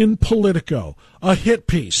article in Politico, a hit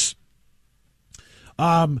piece,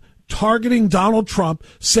 targeting Donald Trump,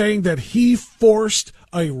 saying that he forced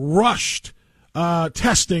a rushed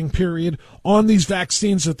testing period on these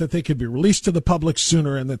vaccines so that they could be released to the public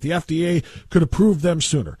sooner and that the FDA could approve them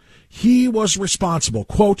sooner. He was responsible.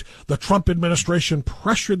 Quote, the Trump administration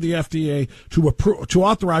pressured the FDA to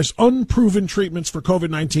authorize unproven treatments for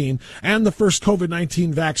COVID-19 and the first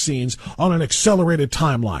COVID-19 vaccines on an accelerated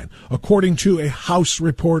timeline, according to a House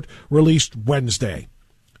report released Wednesday.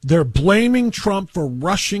 They're blaming Trump for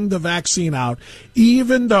rushing the vaccine out,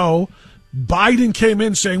 even though Biden came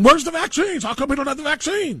in saying, where's the vaccines? How come we don't have the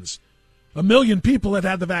vaccines? 1 million people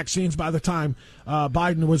had the vaccines by the time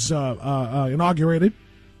Biden was inaugurated.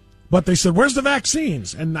 But they said, where's the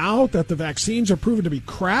vaccines? And now that the vaccines are proven to be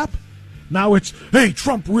crap, now it's, hey,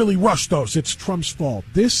 Trump really rushed those. It's Trump's fault.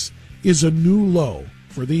 This is a new low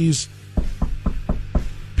for these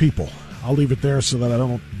people. I'll leave it there so that I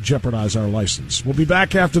don't jeopardize our license. We'll be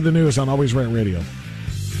back after the news on Always Right Radio.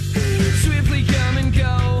 Swiftly come and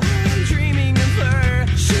go, dreaming of her.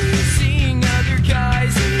 She's seeing other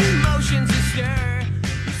guys, emotions astir.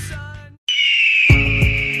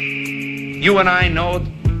 You and I know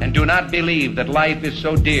and do not believe that life is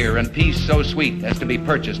so dear and peace so sweet as to be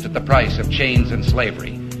purchased at the price of chains and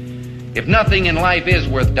slavery. If nothing in life is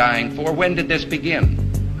worth dying for, when did this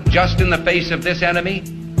begin? Just in the face of this enemy?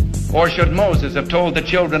 Or should Moses have told the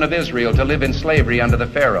children of Israel to live in slavery under the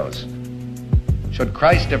Pharaohs? Should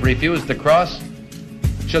Christ have refused the cross?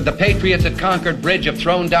 Should the patriots at Concord Bridge have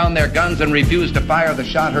thrown down their guns and refused to fire the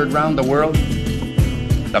shot heard round the world?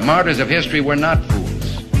 The martyrs of history were not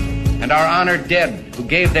fools. And our honored dead, who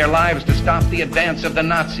gave their lives to stop the advance of the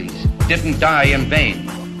Nazis, didn't die in vain.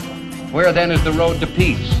 Where then is the road to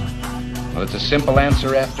peace? Well, it's a simple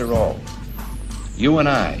answer after all. You and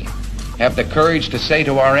I have the courage to say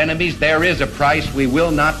to our enemies, there is a price we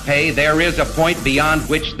will not pay. There is a point beyond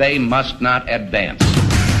which they must not advance.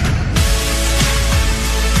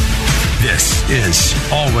 This is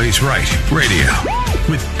Always Right Radio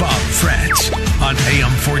with Bob Frantz on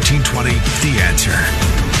AM 1420, The Answer.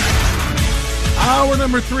 Hour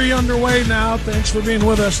number 3 underway now. Thanks for being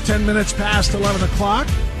with us. 10 minutes past 11 o'clock.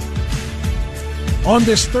 On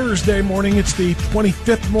this Thursday morning, it's the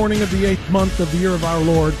 25th morning of the 8th month of the year of our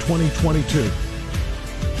Lord, 2022.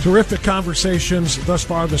 Terrific conversations thus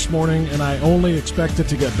far this morning, and I only expect it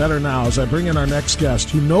to get better now as I bring in our next guest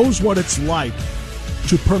who knows what it's like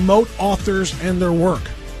to promote authors and their work.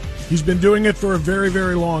 He's been doing it for a very,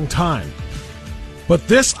 very long time. But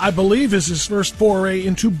this, I believe, is his first foray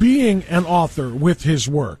into being an author with his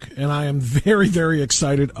work, and I am very, very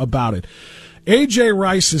excited about it. A.J.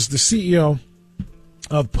 Rice is the CEO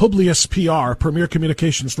of Publius PR, a premier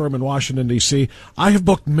communications firm in Washington, D.C. I have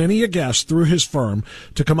booked many a guest through his firm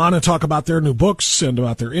to come on and talk about their new books and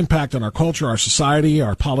about their impact on our culture, our society,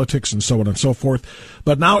 our politics, and so on and so forth.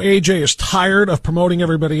 But now AJ is tired of promoting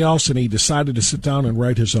everybody else, and he decided to sit down and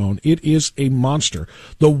write his own. It is a monster.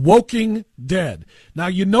 The Woking Dead. Now,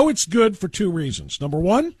 you know it's good for 2 reasons. Number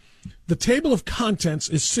 1, the table of contents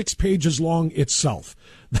is 6 pages long itself.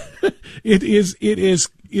 It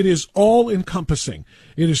is all encompassing.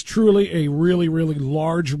 It is truly a really, really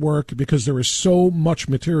large work because there is so much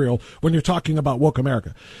material when you're talking about woke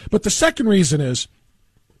America. But the second reason is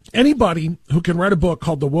anybody who can write a book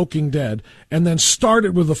called The Woking Dead and then start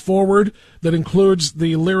it with a foreword that includes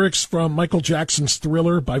the lyrics from Michael Jackson's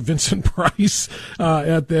Thriller by Vincent Price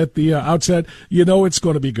at the outset, you know it's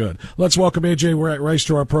going to be good. Let's welcome A.J. Rice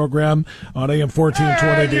to our program on AM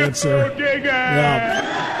 1420. The Answer.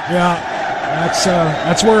 Yeah,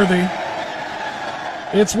 that's worthy.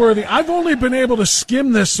 It's worthy. I've only been able to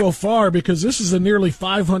skim this so far because this is a nearly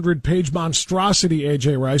 500-page monstrosity,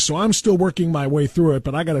 A.J. Rice, so I'm still working my way through it,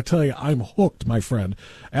 but I got to tell you, I'm hooked, my friend.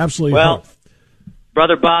 Absolutely hooked.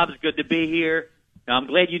 Brother Bob, it's good to be here. Now, I'm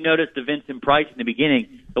glad you noticed the Vincent Price in the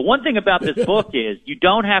beginning. The one thing about this book is you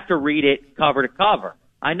don't have to read it cover to cover.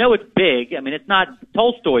 I know it's big. I mean, it's not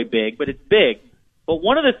Tolstoy big, but it's big. But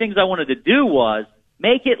one of the things I wanted to do was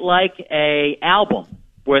make it like a album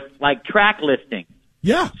with, like, track listings.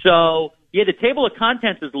 Yeah. So, yeah, the table of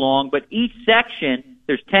contents is long, but each section,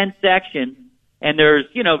 there's 10 sections, and there's,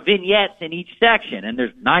 vignettes in each section, and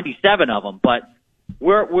there's 97 of them. But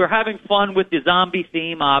we're having fun with the zombie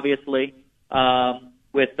theme, obviously,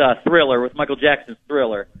 with Thriller, with Michael Jackson's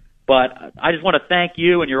Thriller. But I just want to thank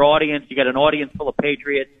you and your audience. You got an audience full of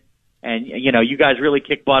patriots. And, you guys really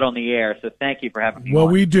kick butt on the air, so thank you for having me on. Well,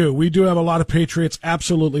 we do. We do have a lot of patriots.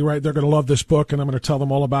 Absolutely right. They're going to love this book, and I'm going to tell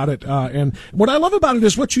them all about it. And what I love about it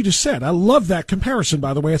is what you just said. I love that comparison,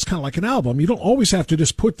 by the way. It's kind of like an album. You don't always have to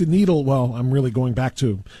just put the needle, well, I'm really going back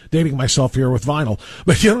to dating myself here with vinyl,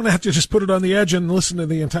 but you don't have to just put it on the edge and listen to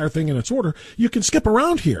the entire thing in its order. You can skip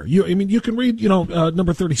around here. You can read,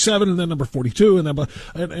 number 37 and then number 42 and then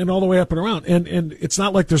and all the way up and around. And it's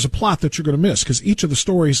not like there's a plot that you're going to miss because each of the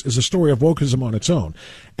stories is a story of wokeism on its own.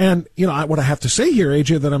 And, what I have to say here,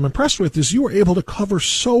 AJ, that I'm impressed with is you were able to cover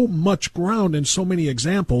so much ground and so many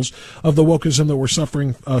examples of the wokeism that we're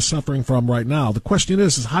suffering from right now. The question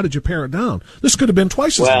is how did you pare it down? This could have been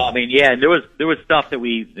twice as long. Well, I mean, yeah, there was stuff that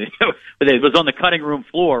it was on the cutting room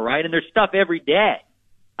floor, right? And there's stuff every day.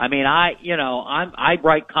 I mean, I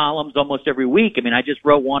write columns almost every week. I mean, I just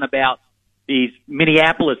wrote one about these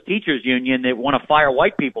Minneapolis teachers union that want to fire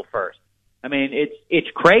white people first. I mean, it's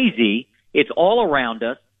crazy. It's all around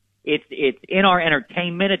us. It's in our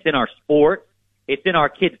entertainment. It's in our sport. It's in our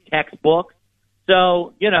kids' textbooks.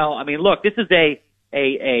 So, I mean, look, this is a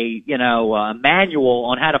manual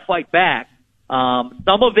on how to fight back.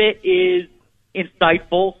 Some of it is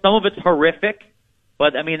insightful. Some of it's horrific.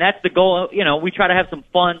 But, I mean, that's the goal. We try to have some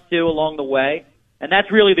fun, too, along the way. And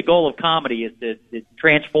that's really the goal of comedy, is to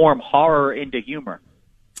transform horror into humor.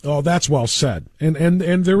 Oh, that's well said. And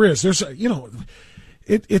there's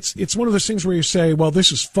it's one of those things where you say, well,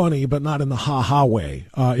 this is funny, but not in the ha-ha way.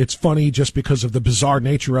 It's funny just because of the bizarre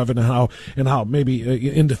nature of it and how maybe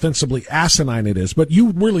indefensibly asinine it is. But you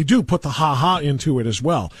really do put the ha-ha into it as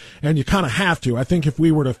well. And you kind of have to. I think if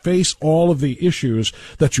we were to face all of the issues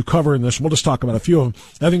that you cover in this, we'll just talk about a few of them.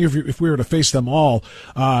 I think if we were to face them all,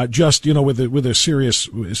 with a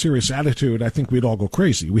serious attitude, I think we'd all go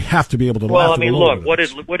crazy. We have to be able to laugh. Well, I mean, look,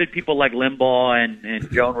 what did people like Limbaugh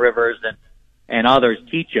and Joan Rivers and others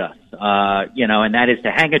teach us, and that is to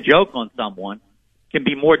hang a joke on someone can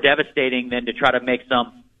be more devastating than to try to make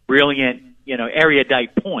some brilliant,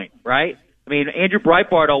 erudite point, right? I mean, Andrew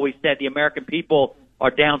Breitbart always said the American people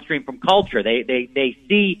are downstream from culture. They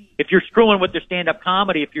see, if you're screwing with their stand-up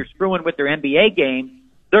comedy, if you're screwing with their NBA games,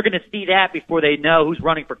 they're going to see that before they know who's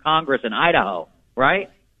running for Congress in Idaho, right?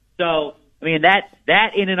 So, I mean, that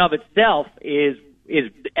in and of itself is,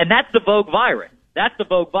 and that's the Vogue virus. That's the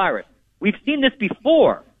Vogue virus. We've seen this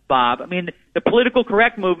before, Bob. I mean, the political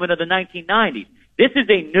correct movement of the 1990s. This is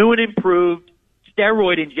a new and improved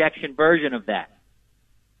steroid injection version of that.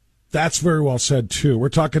 That's very well said, too. We're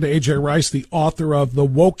talking to A.J. Rice, the author of The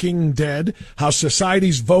Woking Dead, How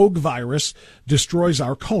Society's Vogue Virus Destroys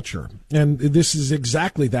Our Culture. And this is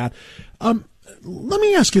exactly that. Let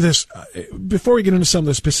me ask you this, before we get into some of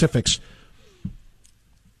the specifics.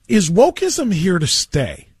 Is wokeism here to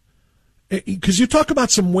stay? Because you talk about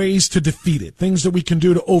some ways to defeat it, things that we can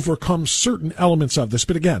do to overcome certain elements of this.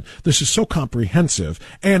 But again, this is so comprehensive.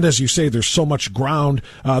 And as you say, there's so much ground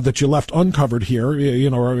that you left uncovered here,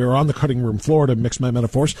 or on the cutting room floor, to mix my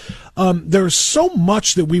metaphors. There's so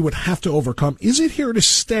much that we would have to overcome. Is it here to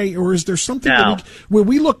stay, or is there something where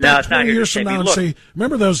we look back 20 years from now and say,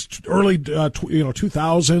 remember those early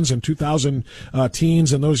 2000s and 2000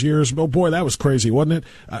 teens and those years? Oh, boy, that was crazy, wasn't it?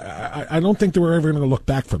 I don't think that we're ever going to look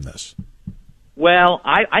back from this. Well,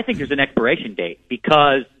 I think there's an expiration date,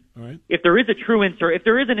 because if there is if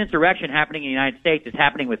there is an insurrection happening in the United States, it's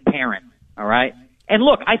happening with parents, all right? And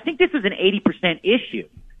look, I think this is an 80% issue,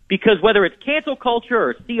 because whether it's cancel culture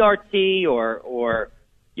or CRT or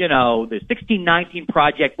the 1619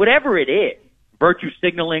 Project, whatever it is, virtue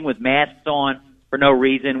signaling with masks on for no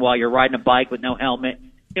reason while you're riding a bike with no helmet,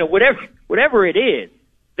 whatever it is,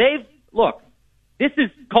 look, this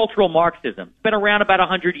is cultural Marxism. It's been around about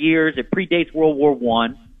 100 years. It predates World War I.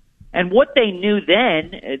 And what they knew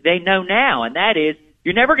then, they know now, and that is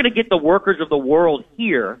you're never going to get the workers of the world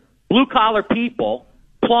here, blue-collar people,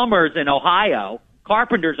 plumbers in Ohio,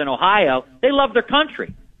 carpenters in Ohio. They love their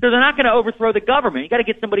country. So they're not going to overthrow the government. You got to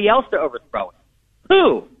get somebody else to overthrow it.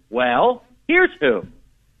 Who? Well, here's who.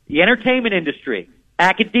 The entertainment industry,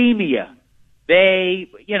 academia. They,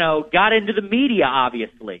 got into the media,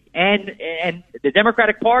 obviously, and the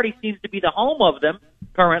Democratic Party seems to be the home of them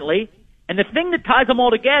currently. And the thing that ties them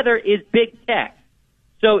all together is big tech.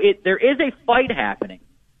 So there is a fight happening.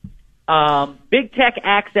 Big tech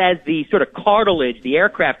acts as the sort of cartilage, the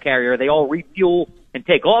aircraft carrier they all refuel and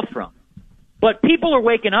take off from. But people are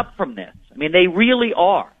waking up from this. I mean, they really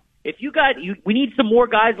are. We need some more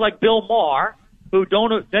guys like Bill Maher who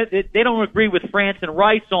don't agree with France and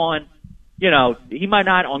Rice on. He might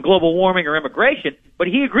not on global warming or immigration, but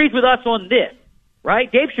he agrees with us on this,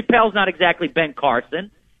 right? Dave Chappelle's not exactly Ben Carson.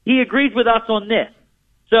 He agrees with us on this.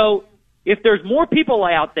 So if there's more people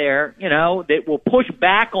out there, that will push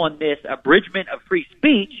back on this abridgment of free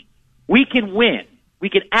speech, we can win. We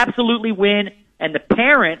can absolutely win, and the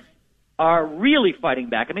parents are really fighting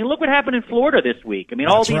back. I mean, look what happened in Florida this week. I mean,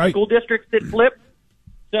 all these school districts that flipped.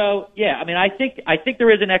 So, yeah, I mean, I think there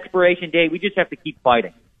is an expiration date. We just have to keep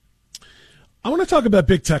fighting. I want to talk about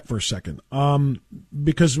big tech for a second,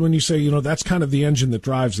 because when you say, that's kind of the engine that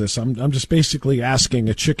drives this, I'm just basically asking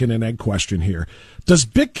a chicken and egg question here. Does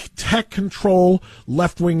big tech control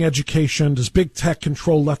left-wing education? Does big tech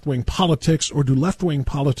control left-wing politics? Or do left-wing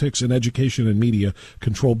politics and education and media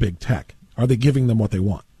control big tech? Are they giving them what they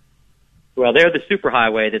want? Well, they're the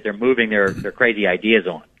superhighway that they're moving their crazy ideas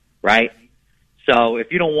on, right? So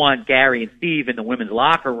if you don't want Gary and Steve in the women's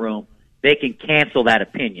locker room, they can cancel that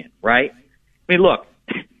opinion, right? I mean, look,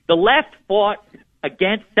 the left fought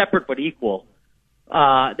against separate but equal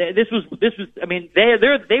This was. I mean,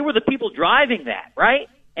 they were the people driving that, right?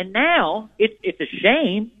 And now it's a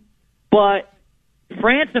shame, but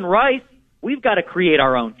France and Rice, we've got to create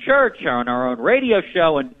our own church, our own radio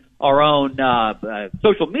show, and our own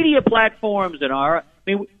social media platforms, and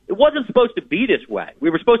it wasn't supposed to be this way. We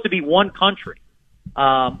were supposed to be one country.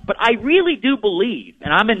 But I really do believe,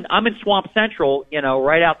 and I'm in Swamp Central,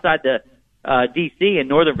 right outside the D.C. in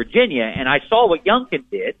Northern Virginia, and I saw what Youngkin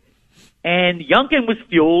did, and Youngkin was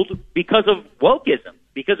fueled because of wokeism,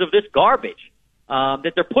 because of this garbage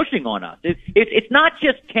that they're pushing on us. It's not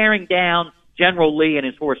just tearing down General Lee and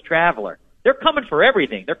his horse Traveler. They're coming for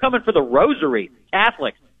everything. They're coming for the rosary,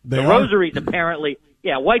 Catholics. The rosaries, apparently.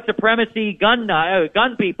 Yeah, white supremacy, gun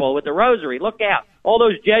people with the rosary. Look out. All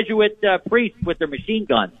those Jesuit priests with their machine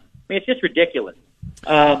guns. I mean, it's just ridiculous.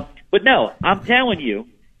 But no, I'm telling you,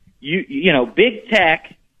 big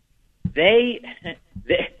tech, they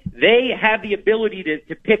have the ability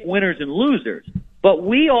to pick winners and losers. But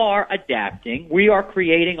we are adapting. We are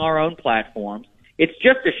creating our own platforms. It's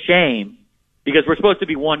just a shame because we're supposed to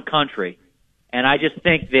be one country. And I just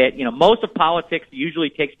think that, most of politics usually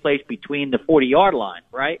takes place between the 40-yard line,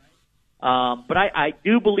 right? But I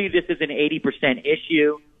do believe this is an 80%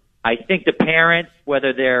 issue. I think the parents,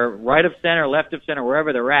 whether they're right of center, left of center,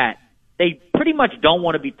 wherever they're at, they pretty much don't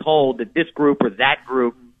want to be told that this group or that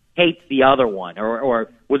group hates the other one or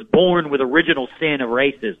was born with original sin of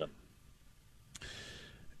racism.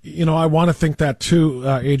 I want to think that too,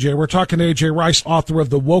 AJ. We're talking to AJ Rice, author of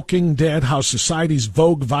The Woking Dead, How Society's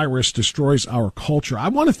Vogue Virus Destroys Our Culture. I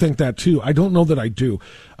want to think that too. I don't know that I do.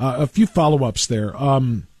 A few follow-ups there.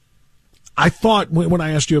 I thought when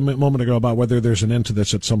I asked you a moment ago about whether there's an end to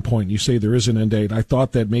this at some point, you say there is an end date. I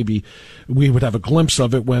thought that maybe we would have a glimpse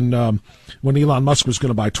of it when Elon Musk was going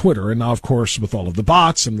to buy Twitter. And now, of course, with all of the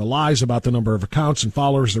bots and the lies about the number of accounts and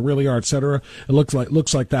followers there really are, et cetera, it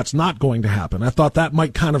looks like that's not going to happen. I thought that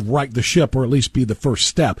might kind of right the ship or at least be the first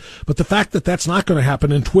step. But the fact that that's not going to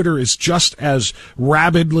happen and Twitter is just as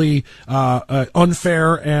rabidly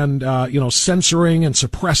unfair and censoring and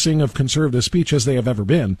suppressing of conservative speech as they have ever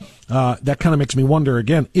been, that kind of makes me wonder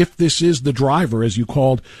again, if this is the driver, as you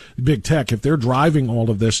called big tech, if they're driving all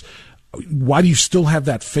of this, why do you still have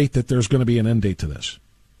that faith that there's going to be an end date to this?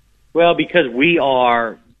 Well, because we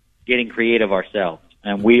are getting creative ourselves,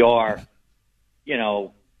 and we are,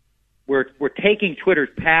 we're taking Twitter's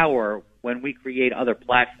power when we create other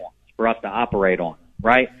platforms for us to operate on,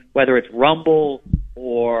 right? Whether it's Rumble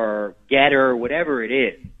or Getter, whatever it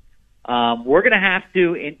is, we're going to have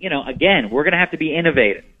to, we're going to have to be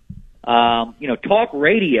innovative. Talk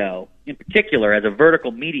radio in particular as a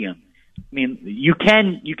vertical medium. I mean, you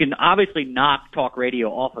can obviously knock talk radio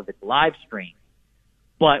off of its live stream,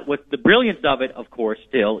 but what the brilliance of it, of course,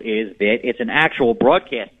 still is that it's an actual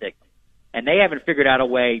broadcast signal, and they haven't figured out a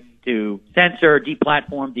way to censor,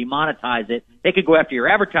 deplatform, demonetize it. They could go after your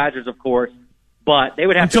advertisers, of course, but they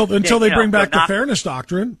would have until they bring back the fairness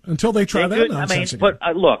doctrine. Until they try that nonsense again.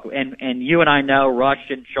 But look, and you and I know Rush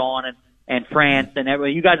and Sean and France and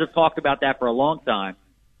everybody. You guys have talked about that for a long time.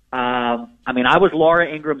 I was Laura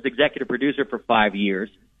Ingram's executive producer for 5 years,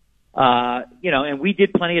 and we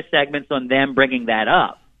did plenty of segments on them bringing that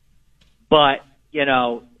up. But,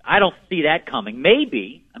 I don't see that coming.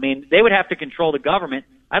 Maybe. They would have to control the government.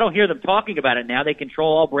 I don't hear them talking about it now. They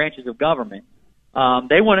control all branches of government.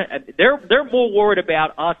 They're more worried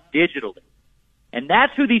about us digitally. And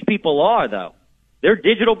that's who these people are, though. They're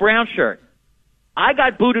digital brown shirts. I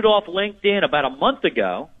got booted off LinkedIn about a month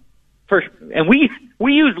ago, and we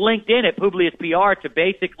use LinkedIn at Publius PR to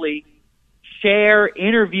basically share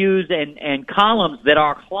interviews and columns that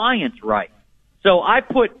our clients write. So I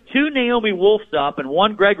put 2 Naomi Wolfs up and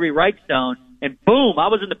 1 Gregory Wrightstone, and boom, I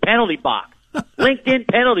was in the penalty box. LinkedIn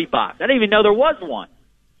penalty box. I didn't even know there was one.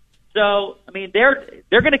 So they're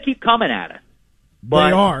going to keep coming at us. But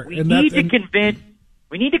they are. We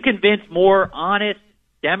need to convince more honest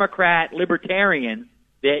Democrat libertarians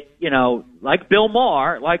that, like Bill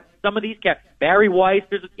Maher, like some of these cats, Barry Weiss,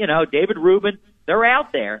 David Rubin, they're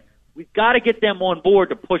out there. We've got to get them on board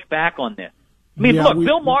to push back on this.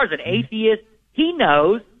 Bill Maher's an atheist. He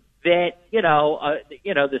knows that,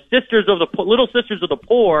 the sisters of the little sisters of the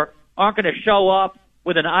poor aren't going to show up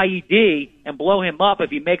with an IED and blow him up if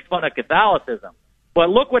he makes fun of Catholicism. But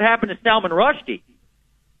look what happened to Salman Rushdie.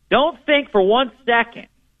 Don't think for 1 second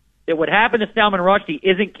that what happened to Salman Rushdie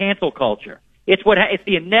isn't cancel culture. It's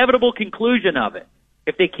the inevitable conclusion of it.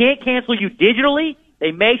 If they can't cancel you digitally,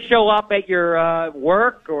 they may show up at your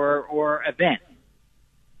work or event.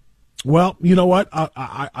 Well, you know what?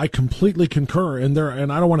 I completely concur, and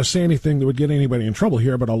I don't want to say anything that would get anybody in trouble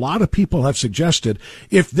here, but a lot of people have suggested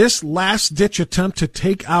if this last-ditch attempt to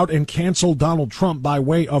take out and cancel Donald Trump by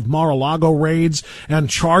way of Mar-a-Lago raids and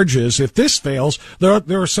charges, if this fails, there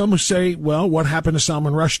are some who say, well, what happened to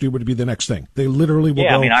Salman Rushdie would be the next thing. They literally will go.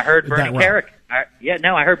 Yeah, I mean, I heard Bernie Kerik.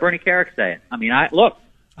 I heard Bernie Kerik say it. I mean, look.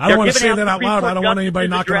 I don't want to say that out loud. I don't want anybody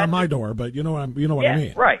knocking on my door, but you know what I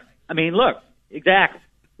mean. Right. I mean, look, exactly.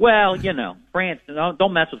 Well, France,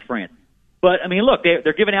 don't mess with France. But, I mean, look,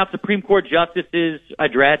 they're giving out Supreme Court justices'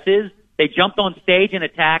 addresses. They jumped on stage and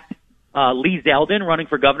attacked Lee Zeldin, running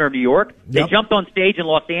for governor of New York. They jumped on stage in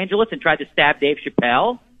Los Angeles and tried to stab Dave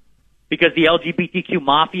Chappelle because the LGBTQ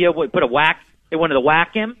mafia they wanted to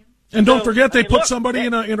whack him. And don't forget, they put somebody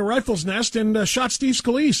in a rifle's nest and shot Steve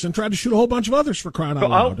Scalise and tried to shoot a whole bunch of others for crying out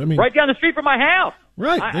loud. I mean, right down the street from my house.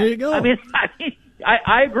 Right, there you go.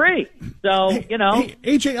 I agree. So, Hey,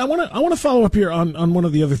 AJ, I want to follow up here on one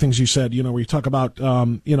of the other things you said, where you talk about,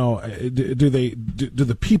 do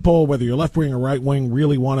the people, whether you're left wing or right wing,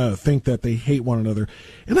 really want to think that they hate one another?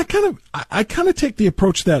 And I kind of take the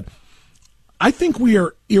approach that I think we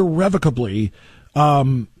are irrevocably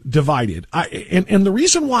divided. And the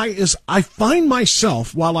reason why is I find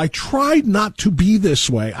myself, while I tried not to be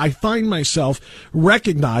this way, I find myself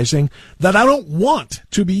recognizing that I don't want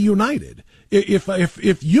to be united.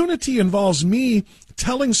 If unity involves me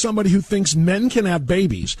telling somebody who thinks men can have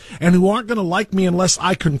babies and who aren't going to like me unless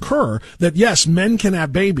I concur that yes, men can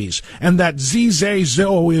have babies and that ze,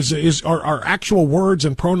 zo are actual words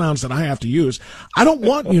and pronouns that I have to use, I don't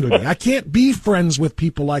want unity. I can't be friends with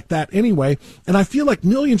people like that anyway, and I feel like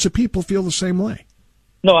millions of people feel the same way.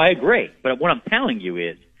 No, I agree. But what I'm telling you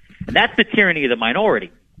is, and that's the tyranny of the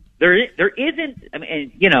minority. There isn't, I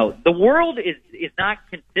mean, the world is not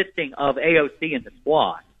consisting of AOC and the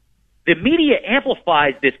squad. The media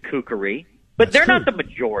amplifies this kookery, but they're not the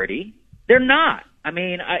majority. They're not. I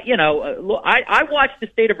mean, I watched the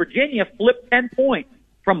state of Virginia flip 10 points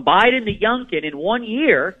from Biden to Youngkin in 1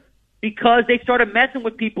 year because they started messing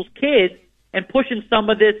with people's kids and pushing some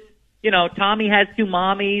of this, Tommy has two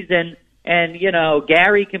mommies and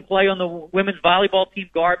Gary can play on the women's volleyball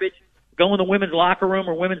team garbage. Go in the women's locker room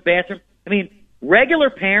or women's bathroom. I mean, regular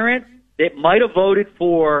parents that might have voted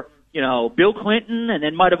for, Bill Clinton and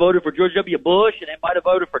then might have voted for George W. Bush and then might have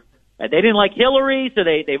voted for, they didn't like Hillary, so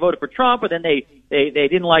they voted for Trump, but then they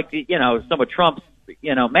didn't like, some of Trump's,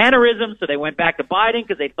 mannerisms, so they went back to Biden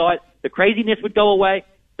because they thought the craziness would go away.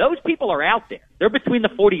 Those people are out there. They're between the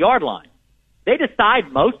 40-yard line. They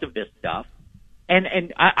decide most of this stuff.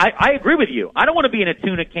 And I agree with you. I don't want to be in a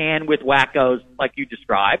tuna can with wackos like you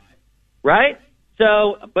described. Right?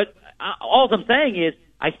 So, but all I'm saying is,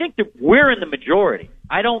 I think that we're in the majority.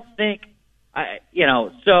 I don't think,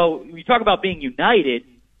 so you talk about being united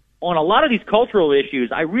on a lot of these cultural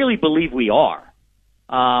issues. I really believe we are.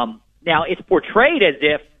 Now, it's portrayed as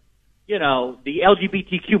if, the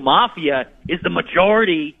LGBTQ mafia is the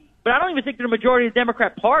majority, but I don't even think they're the majority of the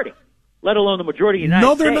Democrat Party, let alone the majority of the United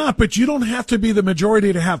States. No, they're not, but you don't have to be the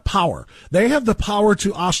majority to have power. They have the power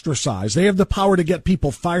to ostracize. They have the power to get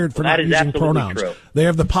people fired for not using pronouns. True. They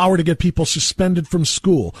have the power to get people suspended from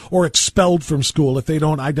school or expelled from school if they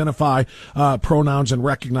don't identify pronouns and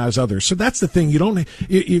recognize others. So that's the thing.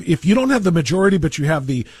 If you don't have the majority, but you have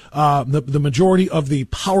the majority of the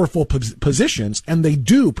powerful positions, and they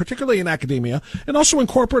do, particularly in academia and also in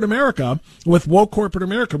corporate America, with woke corporate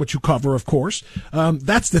America, which you cover, of course,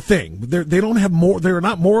 that's the thing. They don't have more. There are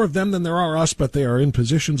not more of them than there are us, but they are in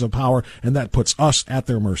positions of power, and that puts us at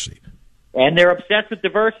their mercy. And they're obsessed with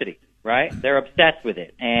diversity, right? They're obsessed with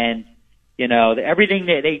it, and everything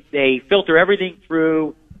they filter everything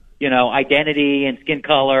through, identity and skin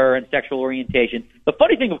color and sexual orientation. The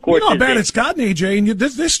funny thing, of course, how bad it's gotten, AJ, and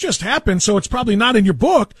this just happened, so it's probably not in your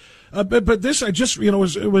book. But this, I just,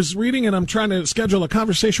 was reading, and I'm trying to schedule a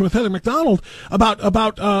conversation with Heather McDonald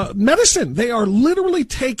about medicine. They are literally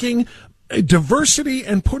taking diversity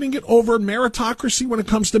and putting it over meritocracy when it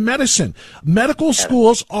comes to medicine. Medical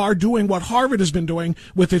schools are doing what Harvard has been doing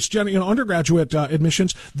with its undergraduate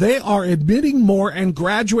admissions. They are admitting more and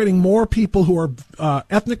graduating more people who are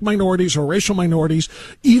ethnic minorities or racial minorities,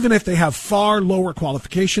 even if they have far lower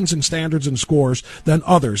qualifications and standards and scores than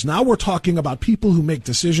others. Now we're talking about people who make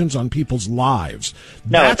decisions on people's lives.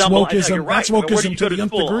 That's wokeism. Right. That's wokeism to the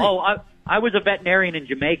nth degree. Oh, I was a veterinarian in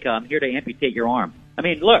Jamaica. I'm here to amputate your arm. I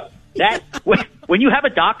mean, look. That when you have a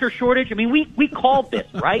doctor shortage, I mean, we called this,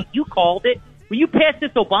 right? You called it. When you pass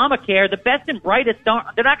this Obamacare, the best and brightest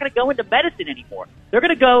they're not going to go into medicine anymore. They're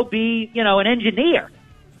going to go be, an engineer.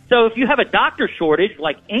 So if you have a doctor shortage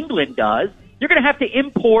like England does, you're going to have to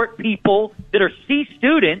import people that are C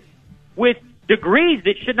students with degrees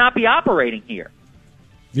that should not be operating here.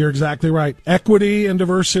 You're exactly right. Equity and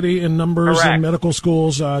diversity in numbers Correct. in medical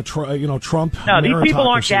schools. Trump. No, these people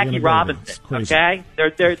aren't meritocracy Jackie in a Robinson. building. It's Okay,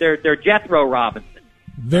 they're Jethro Robinson.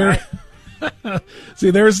 They're See,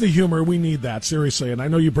 there's the humor. We need that, seriously. And I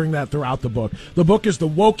know you bring that throughout the book. The book is The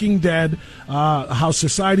Woking Dead, How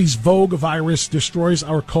Society's Vogue Virus Destroys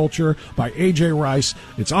Our Culture by A.J. Rice.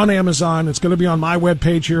 It's on Amazon. It's going to be on my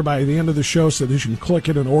webpage here by the end of the show so that you can click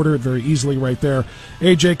it and order it very easily right there.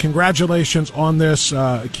 A.J., congratulations on this.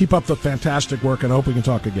 Keep up the fantastic work, and I hope we can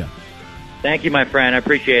talk again. Thank you, my friend. I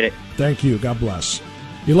appreciate it. Thank you. God bless.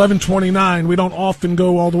 11:29. We don't often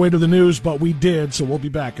go all the way to the news, but we did, so we'll be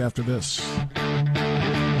back after this.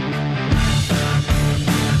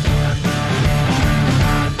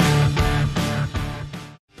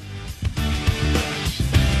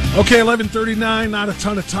 Okay, 11:39. Not a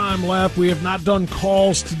ton of time left. We have not done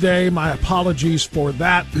calls today. My apologies for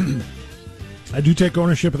that. I do take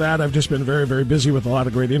ownership of that. I've just been very, very busy with a lot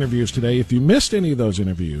of great interviews today. If you missed any of those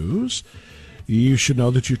interviews, you should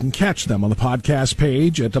know that you can catch them on the podcast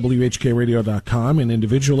page at WHKRadio.com, and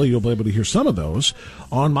individually you'll be able to hear some of those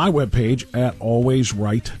on my webpage at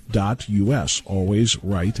alwaysright.us,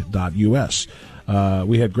 alwaysright.us.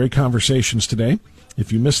 We had great conversations today.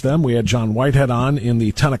 If you missed them, we had John Whitehead on in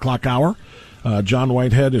the 10 o'clock hour. John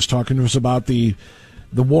Whitehead is talking to us about the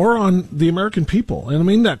war on the American people. And I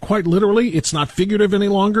mean that quite literally. It's not figurative any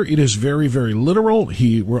longer. It is very, very literal.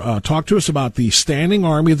 He talked to us about the standing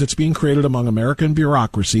army that's being created among American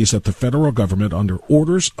bureaucracies at the federal government under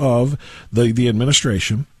orders of the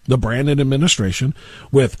administration, the Brandon administration,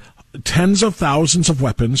 with tens of thousands of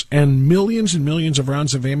weapons and millions of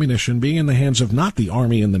rounds of ammunition being in the hands of not the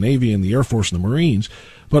Army and the Navy and the Air Force and the Marines,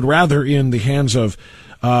 but rather in the hands of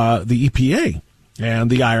the EPA and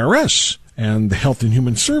the IRS and the Health and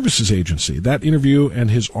Human Services Agency. That interview and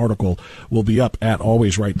his article will be up at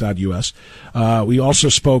alwaysright.us. We also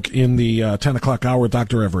spoke in the 10 o'clock hour with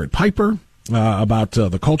Dr. Everett Piper about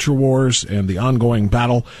the culture wars and the ongoing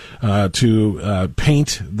battle to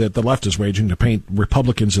paint that the left is waging, to paint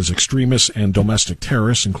Republicans as extremists and domestic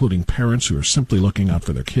terrorists, including parents who are simply looking out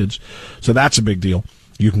for their kids. So that's a big deal.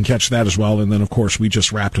 You can catch that as well. And then, of course, we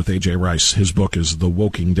just wrapped with A.J. Rice. His book is The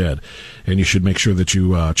Woking Dead. And you should make sure that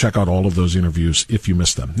you check out all of those interviews if you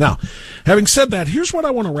missed them. Now, having said that, here's what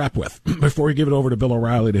I want to wrap with before we give it over to Bill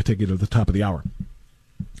O'Reilly to take you to the top of the hour.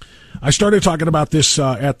 I started talking about this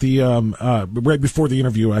at the right before the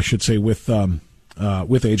interview, I should say, with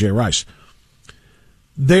A.J. Rice.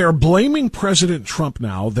 They are blaming President Trump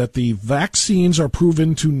now that the vaccines are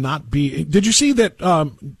proven to not be... Did you see that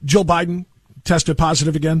Jill Biden tested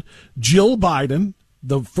positive again? Jill Biden,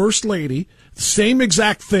 the first lady, same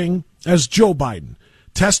exact thing as Joe Biden,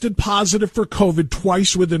 tested positive for COVID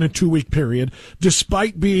twice within a 2-week period,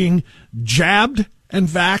 despite being jabbed and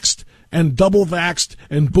vaxxed and double vaxxed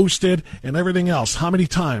and boosted and everything else. How many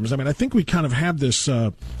times? I mean, I think we kind of have this,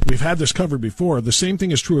 we've had this covered before. The same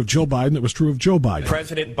thing is true of Jill Biden that was true of Joe Biden.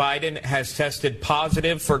 President Biden has tested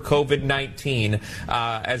positive for COVID-19.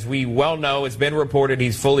 As we well know, it's been reported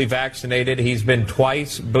he's fully vaccinated. He's been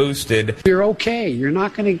twice boosted. You're okay. You're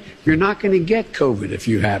not going to get COVID if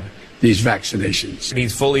you have these vaccinations.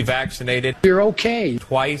 He's fully vaccinated. You're okay.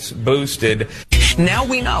 Twice boosted. Now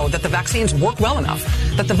we know that the vaccines work well enough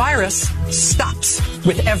that the virus stops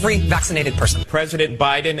with every vaccinated person. President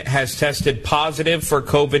Biden has tested positive for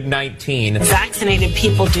COVID-19. Vaccinated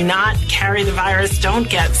people do not carry the virus, don't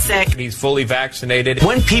get sick. He's fully vaccinated.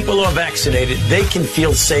 When people are vaccinated, they can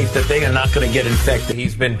feel safe that they are not going to get infected.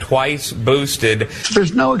 He's been twice boosted.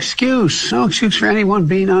 There's no excuse for anyone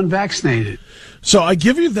being unvaccinated. So I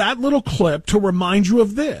give you that little clip to remind you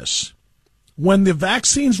of this. When the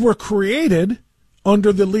vaccines were created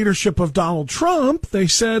under the leadership of Donald Trump, they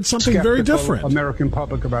said something very different. American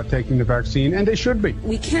public about taking the vaccine, and they should be.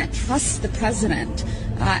 We can't trust the president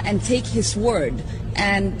and take his word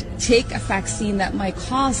and take a vaccine that might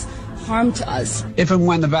cause harm to us. If and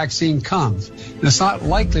when the vaccine comes, and it's not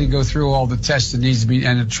likely to go through all the tests that needs to be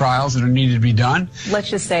and the trials that are needed to be done.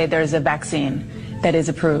 Let's just say there's a vaccine that is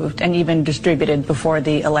approved and even distributed before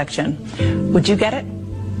the election. Would you get it?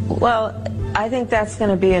 Well, I think that's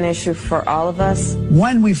going to be an issue for all of us.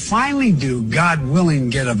 When we finally do, God willing,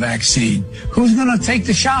 get a vaccine, who's going to take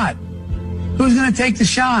the shot? Who's going to take the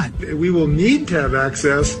shot? We will need to have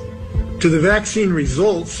access to the vaccine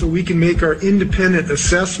results so we can make our independent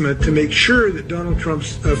assessment to make sure that Donald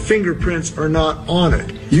Trump's fingerprints are not on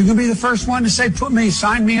it. You can be the first one to say,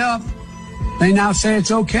 sign me up. They now say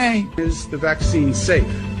it's okay. Is the vaccine safe?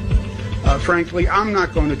 Frankly, I'm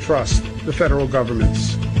not going to trust the federal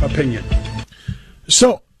government's opinion.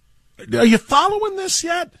 So, are you following this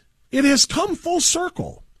yet? It has come full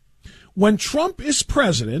circle. When Trump is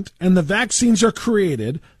president and the vaccines are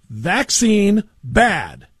created, vaccine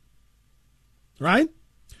bad. Right?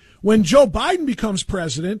 When Joe Biden becomes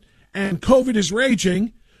president and COVID is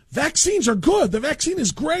raging, vaccines are good. The vaccine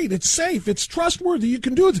is great. It's safe. It's trustworthy. You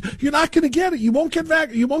can do it. You're not going to get it. You won't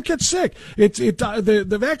get sick.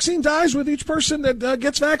 The vaccine dies with each person that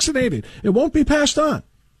gets vaccinated. It won't be passed on.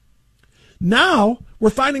 Now we're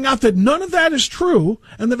finding out that none of that is true,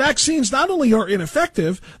 and the vaccines not only are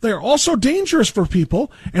ineffective, they are also dangerous for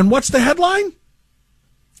people. And what's the headline?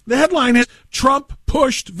 The headline is Trump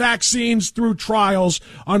pushed vaccines through trials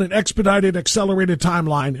on an expedited, accelerated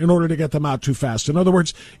timeline in order to get them out too fast. In other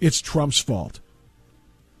words, it's Trump's fault.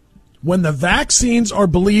 When the vaccines are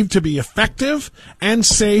believed to be effective and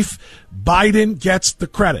safe, Biden gets the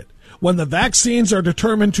credit. When the vaccines are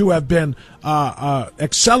determined to have been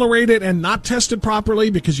accelerated and not tested properly,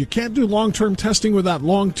 because you can't do long-term testing without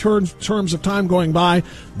long-term terms of time going by,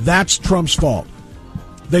 that's Trump's fault.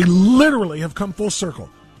 They literally have come full circle.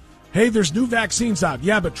 Hey, there's new vaccines out.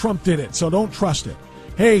 Yeah, but Trump did it, so don't trust it.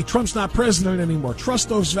 Hey, Trump's not president anymore. Trust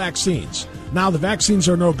those vaccines. Now the vaccines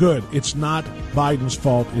are no good. It's not Biden's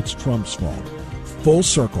fault. It's Trump's fault. Full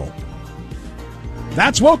circle.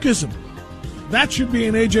 That's wokeism. That should be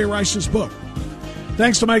in A.J. Rice's book.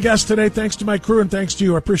 Thanks to my guest today. Thanks to my crew, and thanks to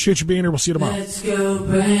you. I appreciate you being here. We'll see you tomorrow. Let's go,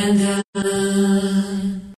 Brandon.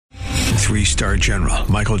 3-star General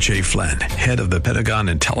Michael J. Flynn, head of the Pentagon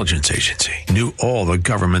Intelligence Agency, knew all the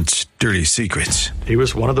government's dirty secrets. He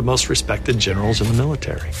was one of the most respected generals in the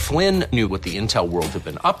military. Flynn knew what the intel world had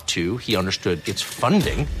been up to. He understood its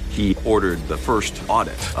funding. He ordered the first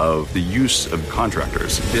audit of the use of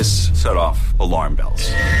contractors. This set off alarm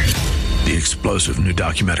bells. The explosive new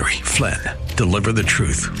documentary, Flynn, Deliver the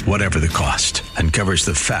Truth, Whatever the Cost, uncovers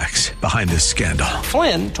the facts behind this scandal.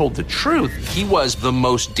 Flynn told the truth. He was the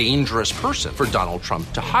most dangerous person for Donald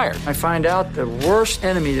Trump to hire. I find out the worst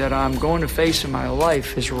enemy that I'm going to face in my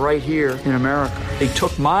life is right here in America. They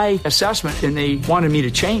took my assessment and they wanted me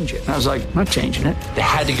to change it. And I was like, I'm not changing it. They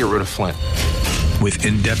had to get rid of Flynn. With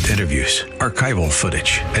in-depth interviews, archival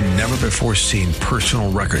footage, and never-before-seen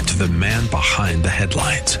personal records of the man behind the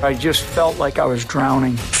headlines. I just felt like I was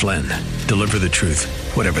drowning. Flynn, Deliver the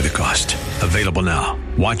Truth, Whatever the Cost. Available now.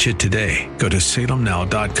 Watch it today. Go to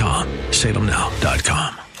salemnow.com.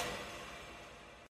 salemnow.com.